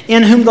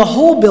 in whom the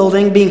whole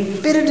building, being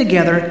fitted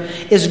together,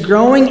 is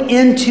growing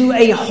into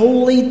a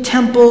holy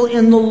temple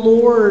in the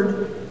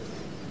Lord,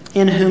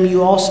 in whom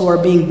you also are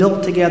being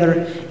built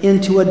together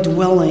into a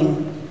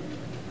dwelling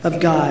of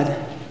God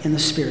in the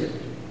Spirit.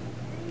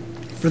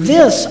 For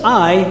this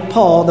I,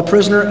 Paul, the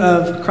prisoner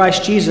of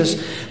Christ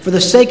Jesus, for the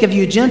sake of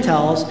you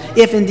Gentiles,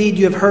 if indeed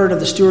you have heard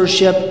of the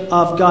stewardship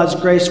of God's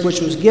grace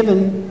which was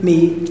given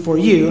me for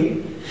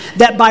you,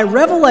 that by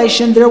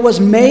revelation there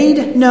was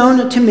made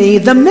known to me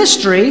the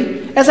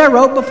mystery, as I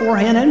wrote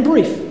beforehand in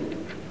brief.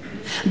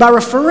 By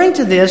referring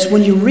to this,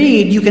 when you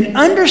read, you can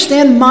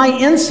understand my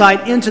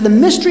insight into the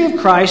mystery of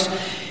Christ,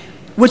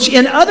 which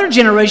in other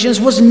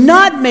generations was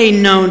not made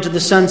known to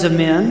the sons of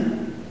men,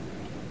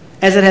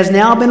 as it has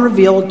now been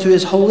revealed to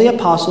his holy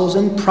apostles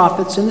and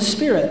prophets in the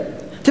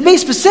Spirit. To be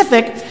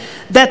specific,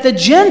 that the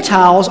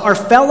Gentiles are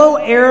fellow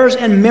heirs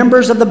and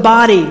members of the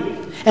body,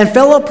 and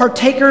fellow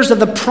partakers of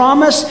the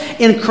promise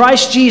in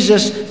Christ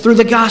Jesus through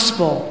the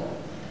gospel,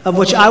 of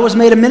which I was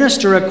made a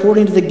minister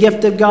according to the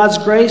gift of God's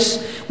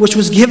grace, which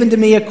was given to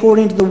me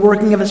according to the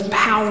working of his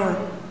power.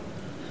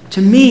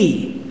 To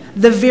me,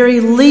 the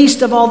very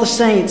least of all the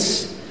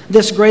saints,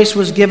 this grace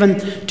was given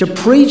to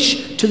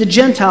preach to the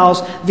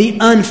Gentiles the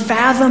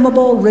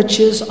unfathomable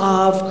riches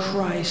of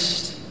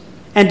Christ,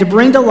 and to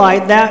bring to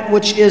light that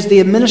which is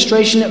the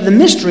administration of the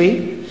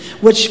mystery,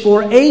 which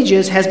for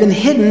ages has been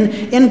hidden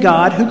in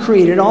God who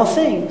created all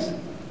things,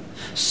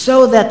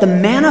 so that the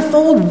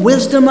manifold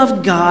wisdom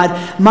of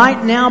God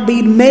might now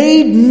be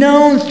made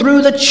known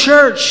through the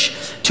church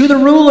to the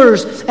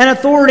rulers and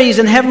authorities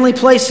in heavenly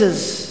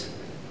places.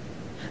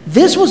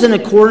 This was in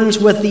accordance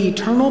with the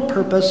eternal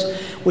purpose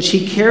which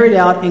he carried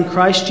out in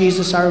Christ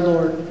Jesus our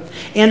Lord,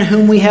 in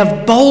whom we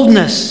have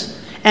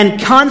boldness and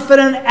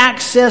confident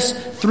access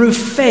through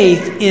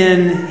faith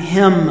in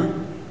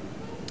him.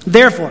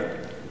 Therefore,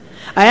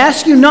 I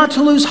ask you not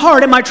to lose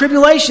heart at my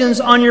tribulations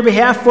on your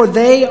behalf, for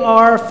they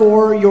are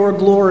for your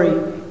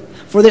glory.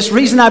 For this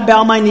reason I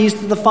bow my knees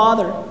to the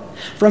Father,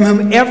 from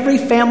whom every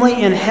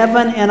family in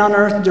heaven and on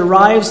earth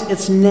derives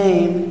its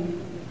name,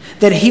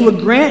 that he would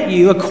grant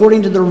you,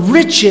 according to the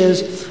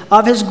riches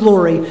of his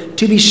glory,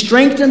 to be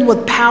strengthened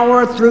with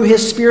power through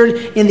his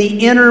Spirit in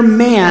the inner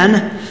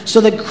man,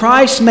 so that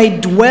Christ may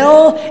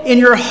dwell in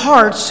your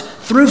hearts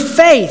through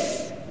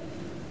faith,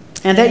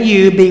 and that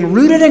you, being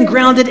rooted and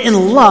grounded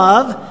in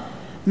love,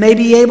 may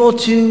be able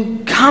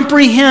to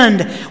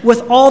comprehend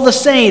with all the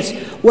saints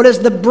what is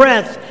the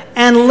breadth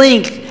and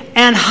length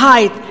and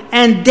height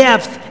and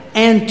depth,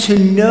 and to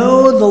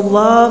know the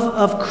love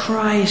of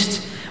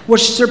Christ,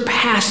 which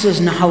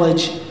surpasses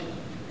knowledge,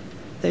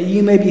 that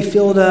you may be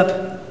filled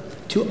up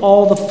to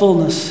all the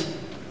fullness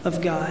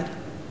of God.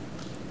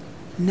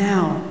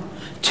 Now,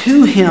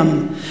 to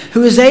him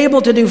who is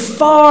able to do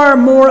far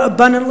more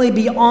abundantly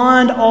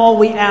beyond all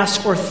we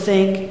ask or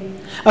think,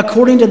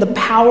 according to the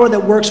power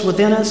that works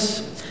within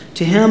us,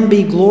 to him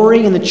be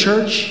glory in the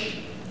church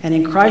and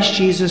in Christ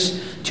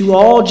Jesus to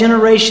all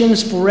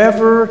generations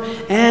forever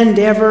and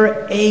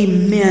ever.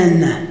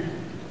 Amen.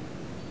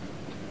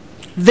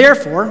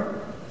 Therefore,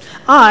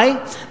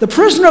 I, the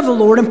prisoner of the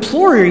Lord,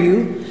 implore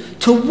you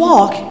to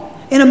walk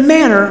in a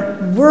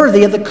manner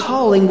worthy of the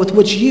calling with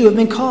which you have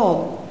been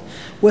called,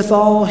 with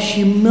all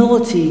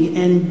humility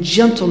and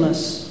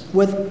gentleness,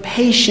 with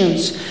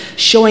patience,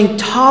 showing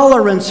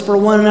tolerance for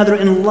one another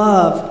in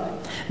love,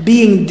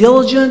 being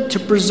diligent to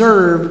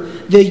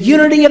preserve the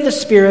unity of the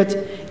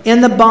Spirit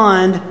in the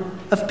bond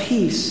of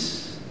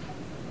peace.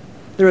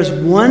 There is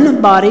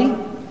one body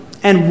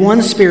and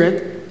one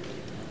Spirit,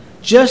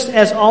 just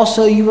as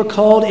also you were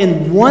called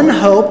in one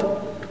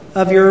hope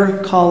of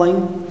your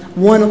calling,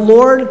 one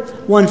Lord,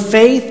 one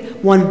faith,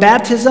 one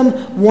baptism,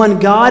 one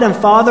God and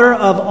Father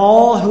of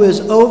all, who is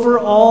over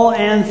all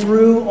and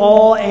through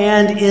all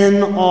and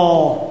in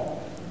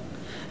all.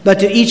 But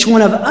to each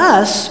one of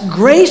us,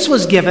 grace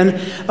was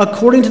given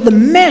according to the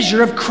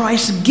measure of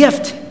Christ's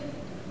gift.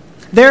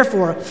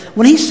 Therefore,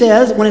 when it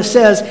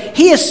says,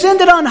 he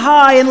ascended on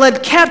high and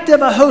led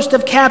captive a host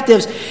of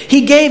captives,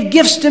 he gave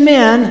gifts to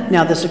men.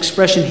 Now this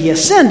expression, he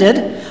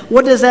ascended,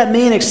 what does that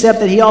mean except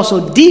that he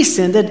also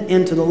descended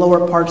into the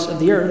lower parts of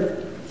the earth?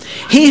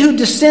 He who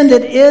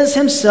descended is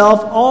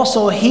himself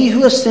also he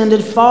who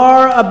ascended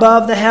far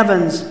above the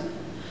heavens,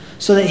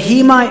 so that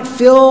he might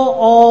fill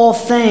all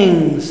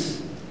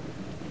things.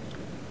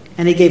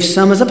 And he gave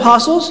some as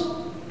apostles,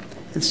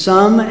 and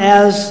some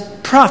as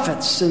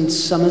prophets, and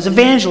some as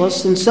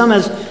evangelists, and some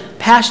as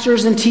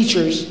pastors and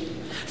teachers,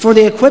 for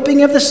the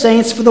equipping of the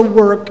saints for the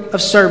work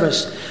of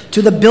service,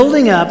 to the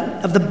building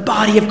up of the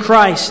body of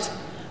Christ,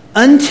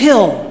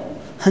 until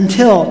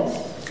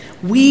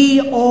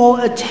we all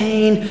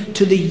attain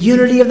to the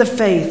unity of the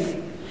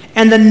faith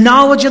and the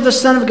knowledge of the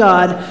Son of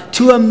God,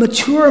 to a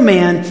mature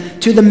man,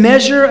 to the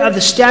measure of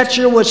the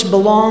stature which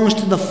belongs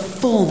to the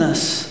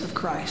fullness of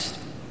Christ.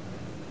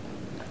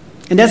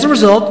 And as a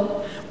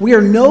result, we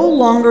are no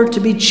longer to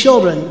be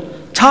children,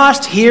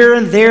 tossed here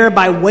and there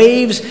by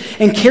waves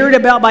and carried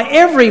about by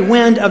every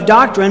wind of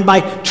doctrine,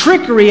 by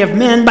trickery of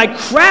men, by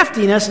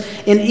craftiness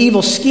in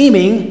evil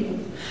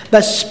scheming.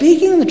 But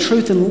speaking the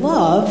truth in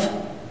love,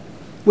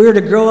 we are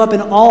to grow up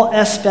in all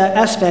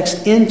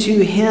aspects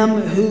into him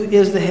who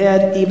is the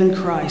head, even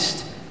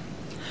Christ,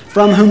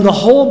 from whom the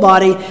whole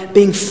body,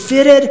 being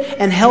fitted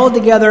and held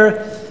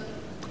together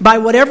by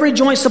what every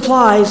joint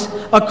supplies,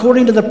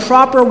 according to the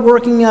proper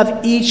working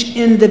of each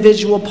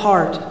individual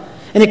part.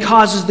 And it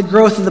causes the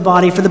growth of the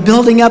body for the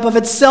building up of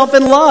itself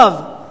in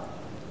love.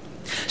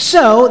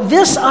 So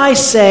this I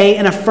say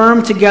and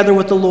affirm together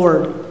with the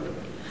Lord,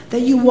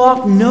 that you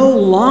walk no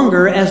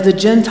longer as the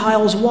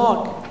Gentiles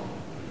walk,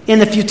 in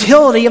the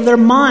futility of their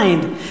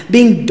mind,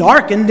 being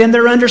darkened in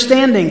their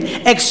understanding,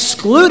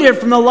 excluded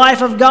from the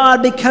life of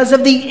God because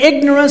of the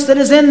ignorance that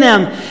is in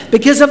them,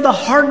 because of the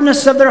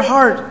hardness of their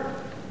heart.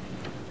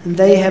 And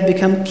they have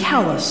become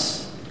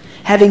callous,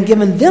 having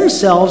given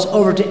themselves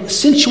over to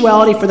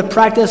sensuality for the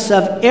practice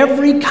of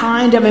every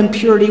kind of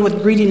impurity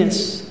with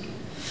greediness.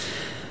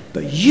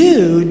 But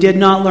you did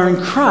not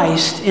learn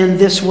Christ in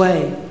this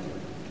way,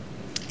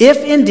 if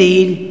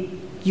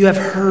indeed you have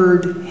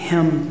heard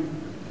him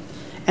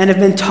and have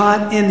been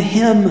taught in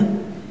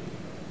him,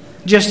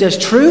 just as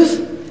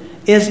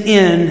truth is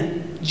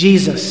in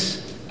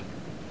Jesus.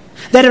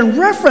 That in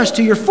reference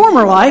to your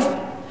former life,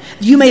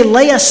 you may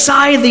lay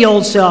aside the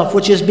old self,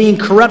 which is being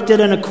corrupted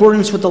in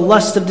accordance with the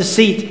lust of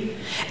deceit,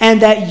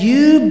 and that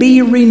you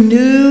be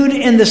renewed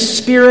in the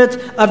spirit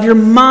of your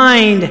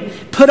mind.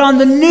 Put on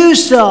the new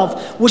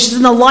self, which is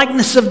in the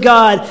likeness of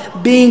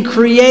God, been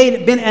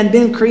created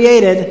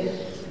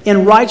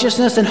in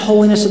righteousness and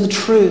holiness of the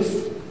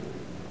truth.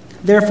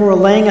 Therefore,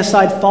 laying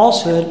aside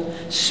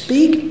falsehood,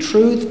 speak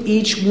truth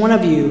each one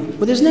of you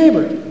with his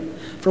neighbor,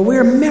 for we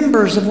are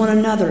members of one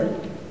another.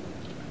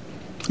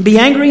 Be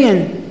angry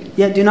and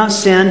yet do not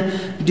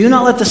sin. Do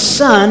not let the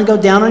sun go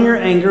down on your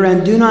anger,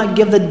 and do not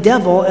give the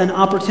devil an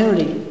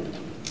opportunity.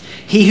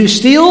 He who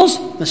steals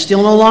must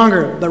steal no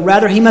longer, but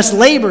rather he must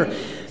labor,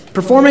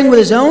 performing with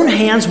his own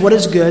hands what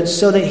is good,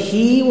 so that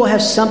he will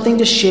have something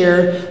to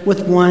share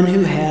with one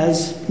who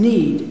has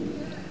need.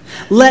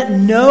 Let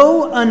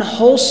no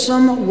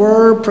unwholesome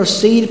word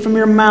proceed from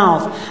your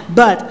mouth,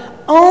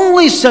 but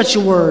only such a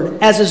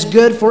word as is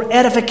good for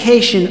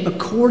edification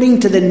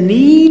according to the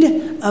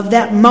need of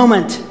that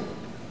moment,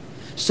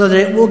 so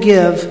that it will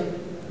give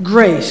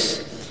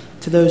grace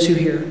to those who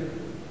hear.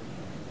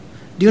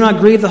 Do not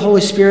grieve the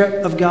Holy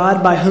Spirit of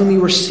God, by whom you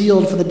were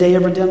sealed for the day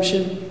of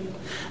redemption.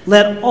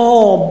 Let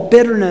all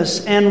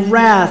bitterness and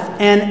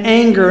wrath and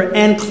anger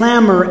and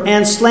clamor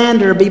and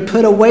slander be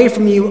put away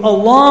from you,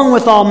 along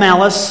with all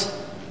malice.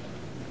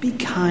 Be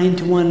kind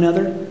to one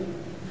another,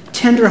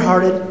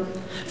 tender-hearted,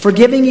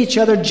 forgiving each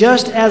other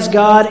just as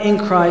God in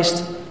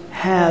Christ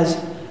has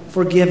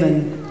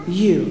forgiven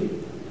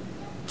you.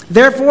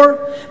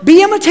 Therefore,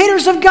 be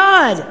imitators of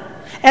God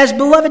as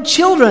beloved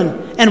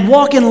children, and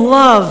walk in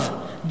love,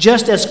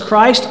 just as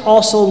Christ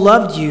also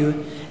loved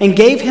you and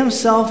gave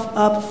himself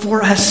up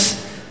for us,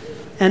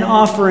 an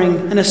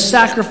offering and a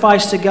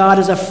sacrifice to God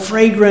as a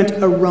fragrant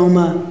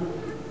aroma.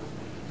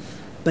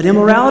 But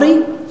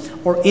immorality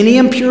or any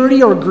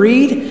impurity or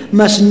greed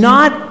must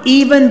not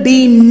even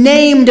be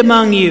named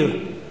among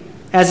you,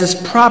 as is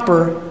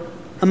proper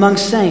among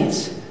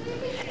saints.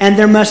 And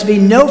there must be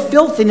no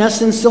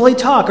filthiness in silly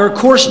talk or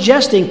coarse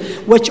jesting,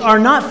 which are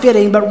not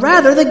fitting, but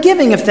rather the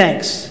giving of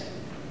thanks.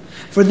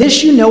 For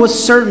this you know with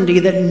certainty,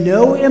 that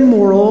no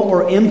immoral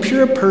or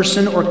impure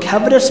person or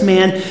covetous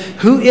man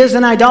who is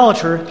an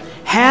idolater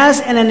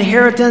has an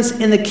inheritance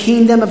in the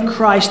kingdom of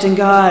Christ and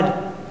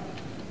God.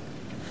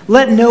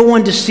 Let no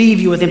one deceive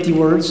you with empty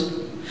words,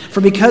 for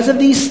because of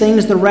these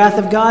things the wrath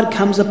of God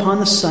comes upon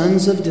the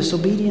sons of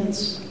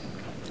disobedience.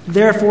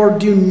 Therefore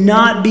do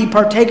not be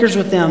partakers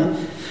with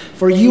them,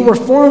 for you were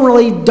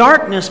formerly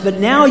darkness, but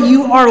now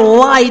you are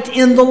light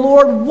in the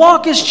Lord.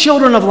 Walk as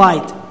children of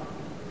light.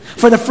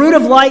 For the fruit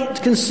of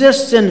light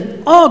consists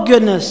in all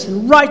goodness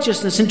and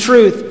righteousness and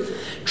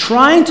truth,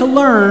 trying to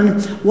learn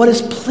what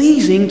is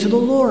pleasing to the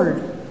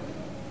Lord.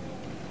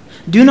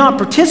 Do not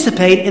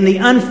participate in the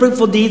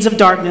unfruitful deeds of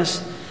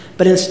darkness,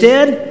 but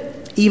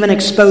instead even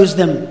expose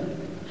them.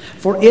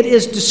 For it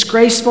is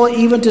disgraceful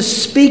even to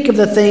speak of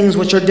the things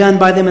which are done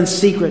by them in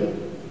secret.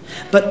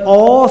 But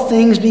all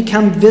things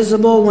become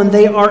visible when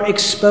they are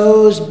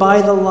exposed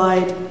by the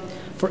light.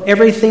 For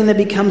everything that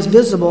becomes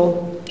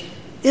visible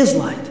is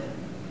light.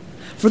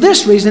 For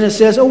this reason it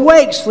says,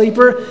 "Awake,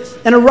 sleeper,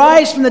 and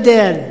arise from the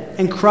dead,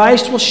 and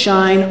Christ will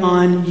shine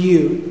on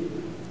you.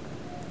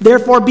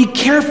 Therefore be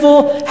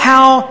careful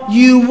how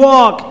you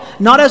walk,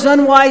 not as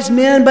unwise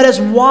men, but as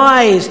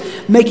wise,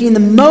 making the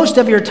most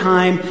of your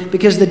time,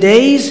 because the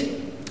days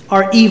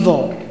are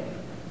evil.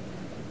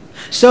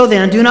 So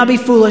then, do not be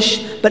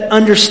foolish, but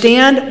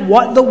understand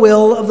what the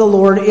will of the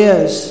Lord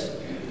is.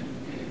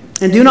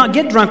 And do not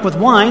get drunk with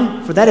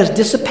wine, for that is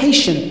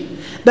dissipation,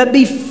 but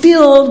be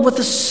filled with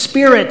the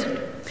Spirit,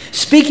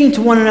 speaking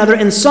to one another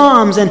in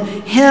psalms and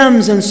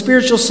hymns and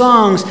spiritual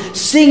songs,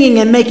 singing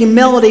and making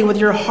melody with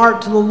your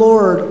heart to the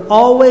Lord,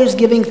 always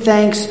giving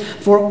thanks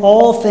for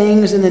all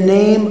things in the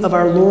name of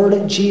our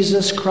Lord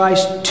Jesus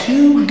Christ,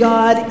 to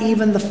God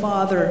even the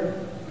Father,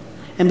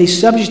 and be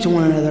subject to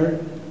one another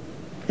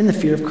in the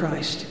fear of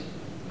Christ.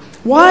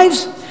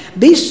 Wives,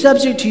 be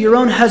subject to your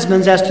own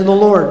husbands as to the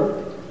Lord.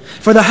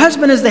 For the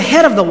husband is the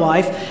head of the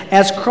wife,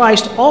 as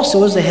Christ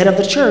also is the head of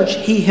the church,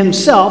 he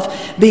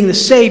himself being the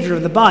Savior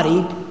of the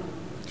body.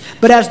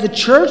 But as the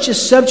church is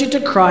subject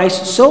to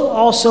Christ, so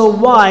also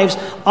wives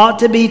ought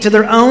to be to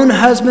their own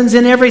husbands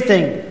in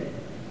everything.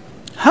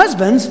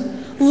 Husbands,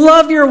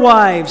 love your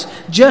wives,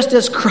 just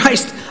as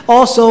Christ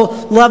also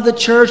loved the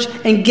church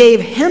and gave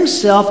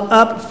himself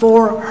up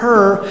for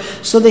her,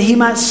 so that he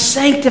might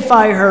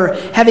sanctify her,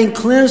 having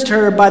cleansed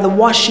her by the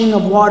washing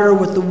of water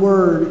with the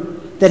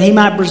word, that he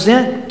might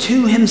present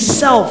to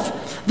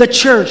himself the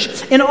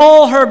church in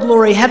all her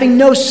glory, having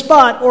no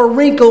spot or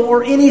wrinkle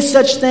or any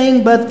such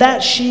thing, but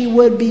that she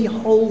would be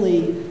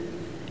holy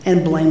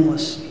and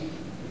blameless.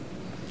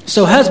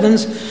 So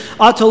husbands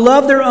ought to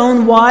love their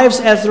own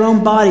wives as their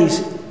own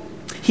bodies.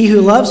 He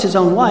who loves his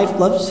own wife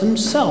loves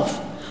himself.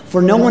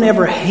 For no one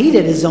ever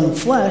hated his own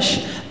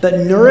flesh, but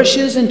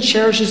nourishes and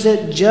cherishes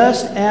it,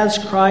 just as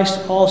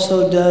Christ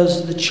also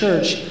does the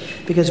church,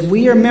 because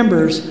we are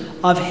members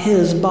of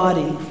his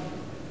body.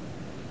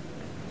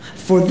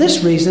 For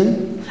this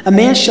reason, a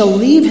man shall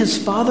leave his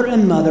father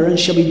and mother and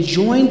shall be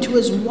joined to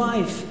his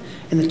wife,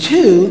 and the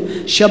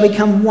two shall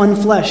become one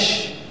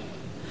flesh.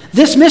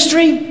 This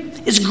mystery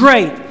is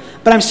great,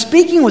 but I'm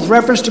speaking with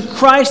reference to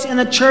Christ and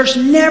the church.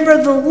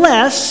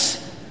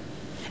 Nevertheless,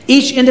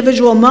 each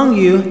individual among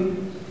you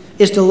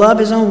is to love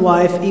his own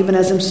wife even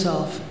as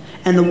himself,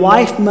 and the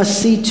wife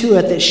must see to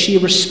it that she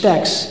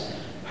respects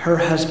her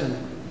husband.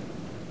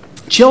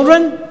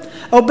 Children,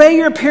 obey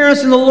your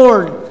parents in the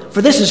Lord,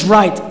 for this is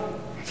right.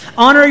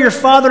 Honor your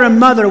father and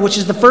mother, which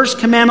is the first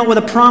commandment with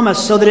a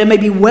promise, so that it may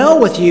be well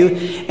with you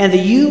and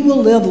that you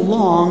will live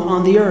long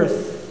on the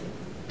earth.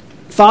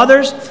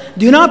 Fathers,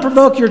 do not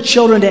provoke your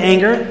children to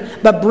anger,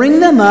 but bring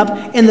them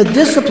up in the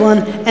discipline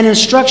and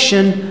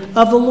instruction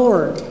of the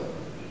Lord.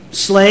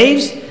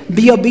 Slaves,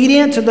 be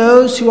obedient to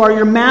those who are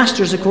your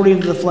masters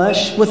according to the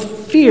flesh,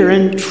 with fear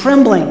and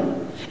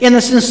trembling, in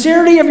the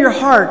sincerity of your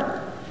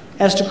heart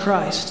as to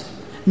Christ.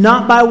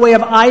 Not by way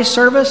of eye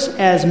service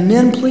as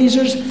men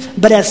pleasers,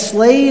 but as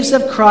slaves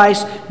of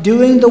Christ,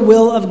 doing the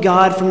will of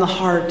God from the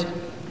heart.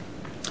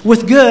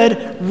 With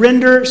good,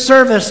 render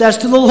service as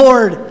to the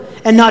Lord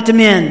and not to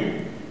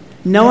men,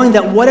 knowing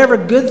that whatever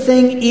good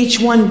thing each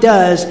one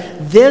does,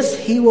 this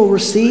he will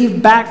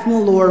receive back from the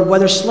Lord,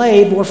 whether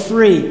slave or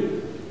free.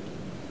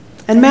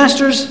 And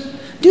masters,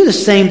 do the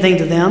same thing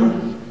to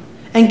them,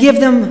 and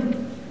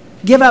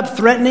give up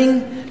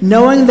threatening,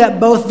 knowing that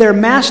both their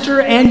master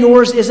and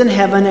yours is in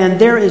heaven, and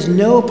there is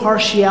no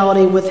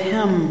partiality with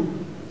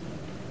him.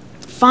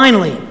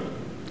 Finally,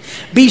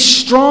 be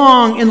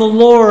strong in the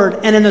Lord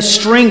and in the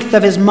strength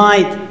of his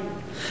might.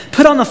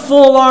 Put on the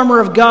full armor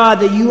of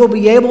God, that you will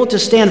be able to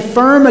stand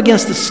firm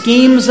against the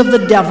schemes of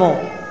the devil.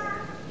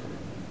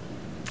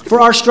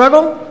 For our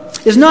struggle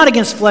is not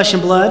against flesh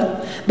and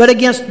blood, but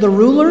against the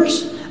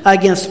rulers,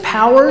 against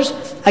powers,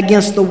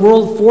 against the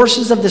world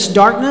forces of this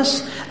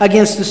darkness,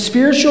 against the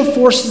spiritual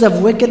forces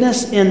of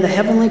wickedness in the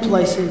heavenly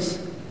places.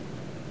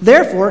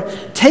 Therefore,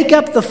 take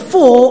up the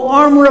full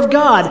armor of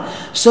God,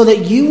 so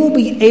that you will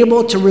be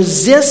able to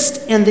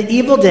resist in the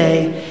evil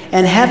day,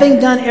 and having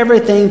done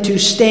everything, to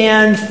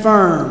stand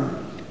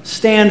firm.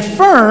 Stand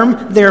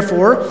firm,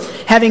 therefore,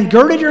 having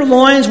girded your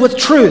loins with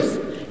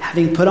truth,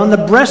 having put on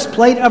the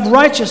breastplate of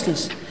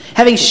righteousness,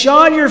 having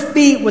shod your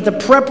feet with the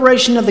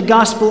preparation of the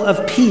gospel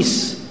of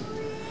peace.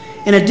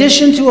 In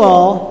addition to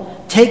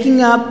all,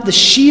 taking up the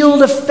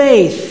shield of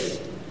faith,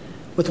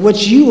 with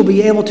which you will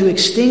be able to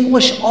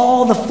extinguish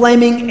all the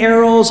flaming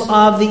arrows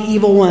of the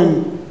evil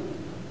one.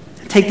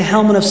 Take the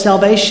helmet of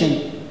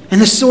salvation and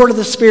the sword of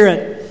the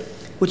Spirit,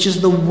 which is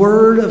the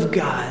word of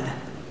God.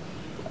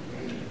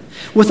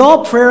 With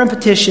all prayer and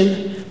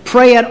petition,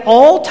 pray at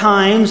all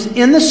times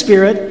in the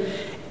Spirit,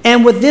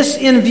 and with this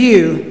in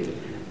view,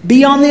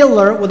 be on the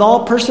alert with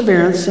all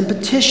perseverance and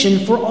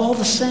petition for all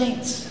the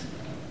saints.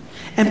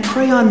 And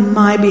pray on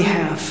my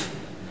behalf,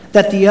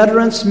 that the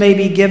utterance may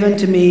be given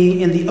to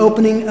me in the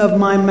opening of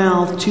my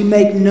mouth, to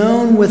make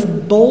known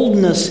with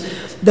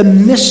boldness the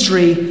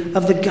mystery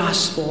of the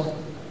gospel,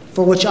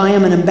 for which I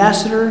am an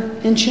ambassador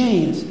in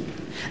chains,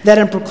 that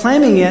in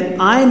proclaiming it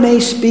I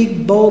may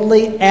speak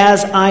boldly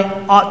as I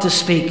ought to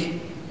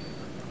speak.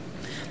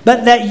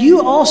 But that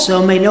you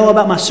also may know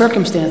about my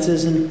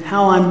circumstances and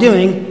how I'm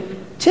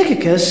doing,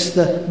 Tychicus,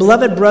 the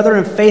beloved brother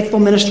and faithful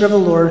minister of the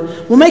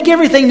Lord, will make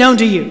everything known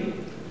to you.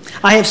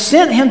 I have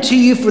sent him to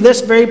you for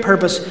this very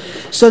purpose,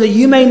 so that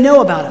you may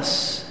know about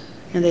us,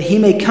 and that he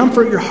may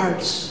comfort your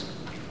hearts.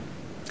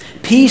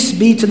 Peace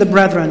be to the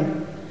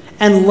brethren,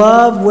 and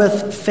love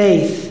with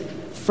faith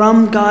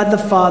from God the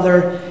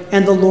Father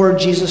and the Lord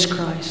Jesus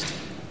Christ.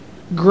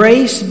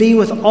 Grace be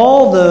with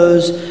all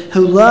those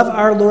who love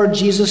our Lord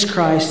Jesus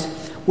Christ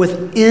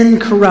with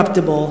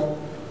incorruptible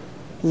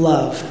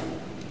love.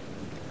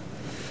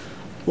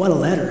 What a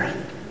letter.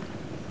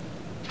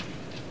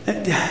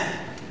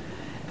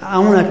 I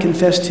want to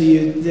confess to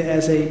you that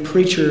as a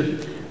preacher,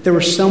 there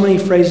were so many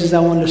phrases I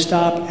wanted to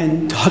stop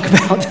and talk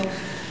about. It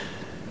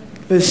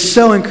was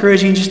so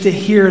encouraging just to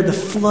hear the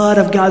flood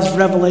of God's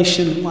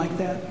revelation like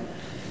that.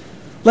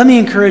 Let me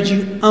encourage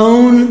you,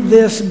 own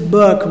this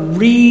book.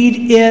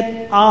 Read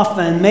it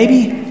often.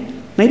 Maybe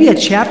maybe a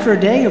chapter a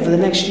day over the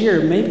next year.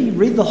 Maybe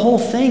read the whole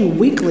thing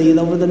weekly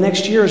over the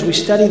next year as we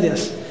study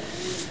this.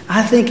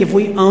 I think if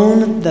we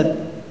own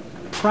the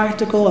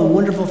practical and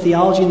wonderful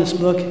theology in this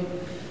book,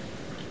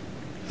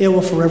 it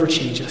will forever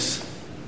change us.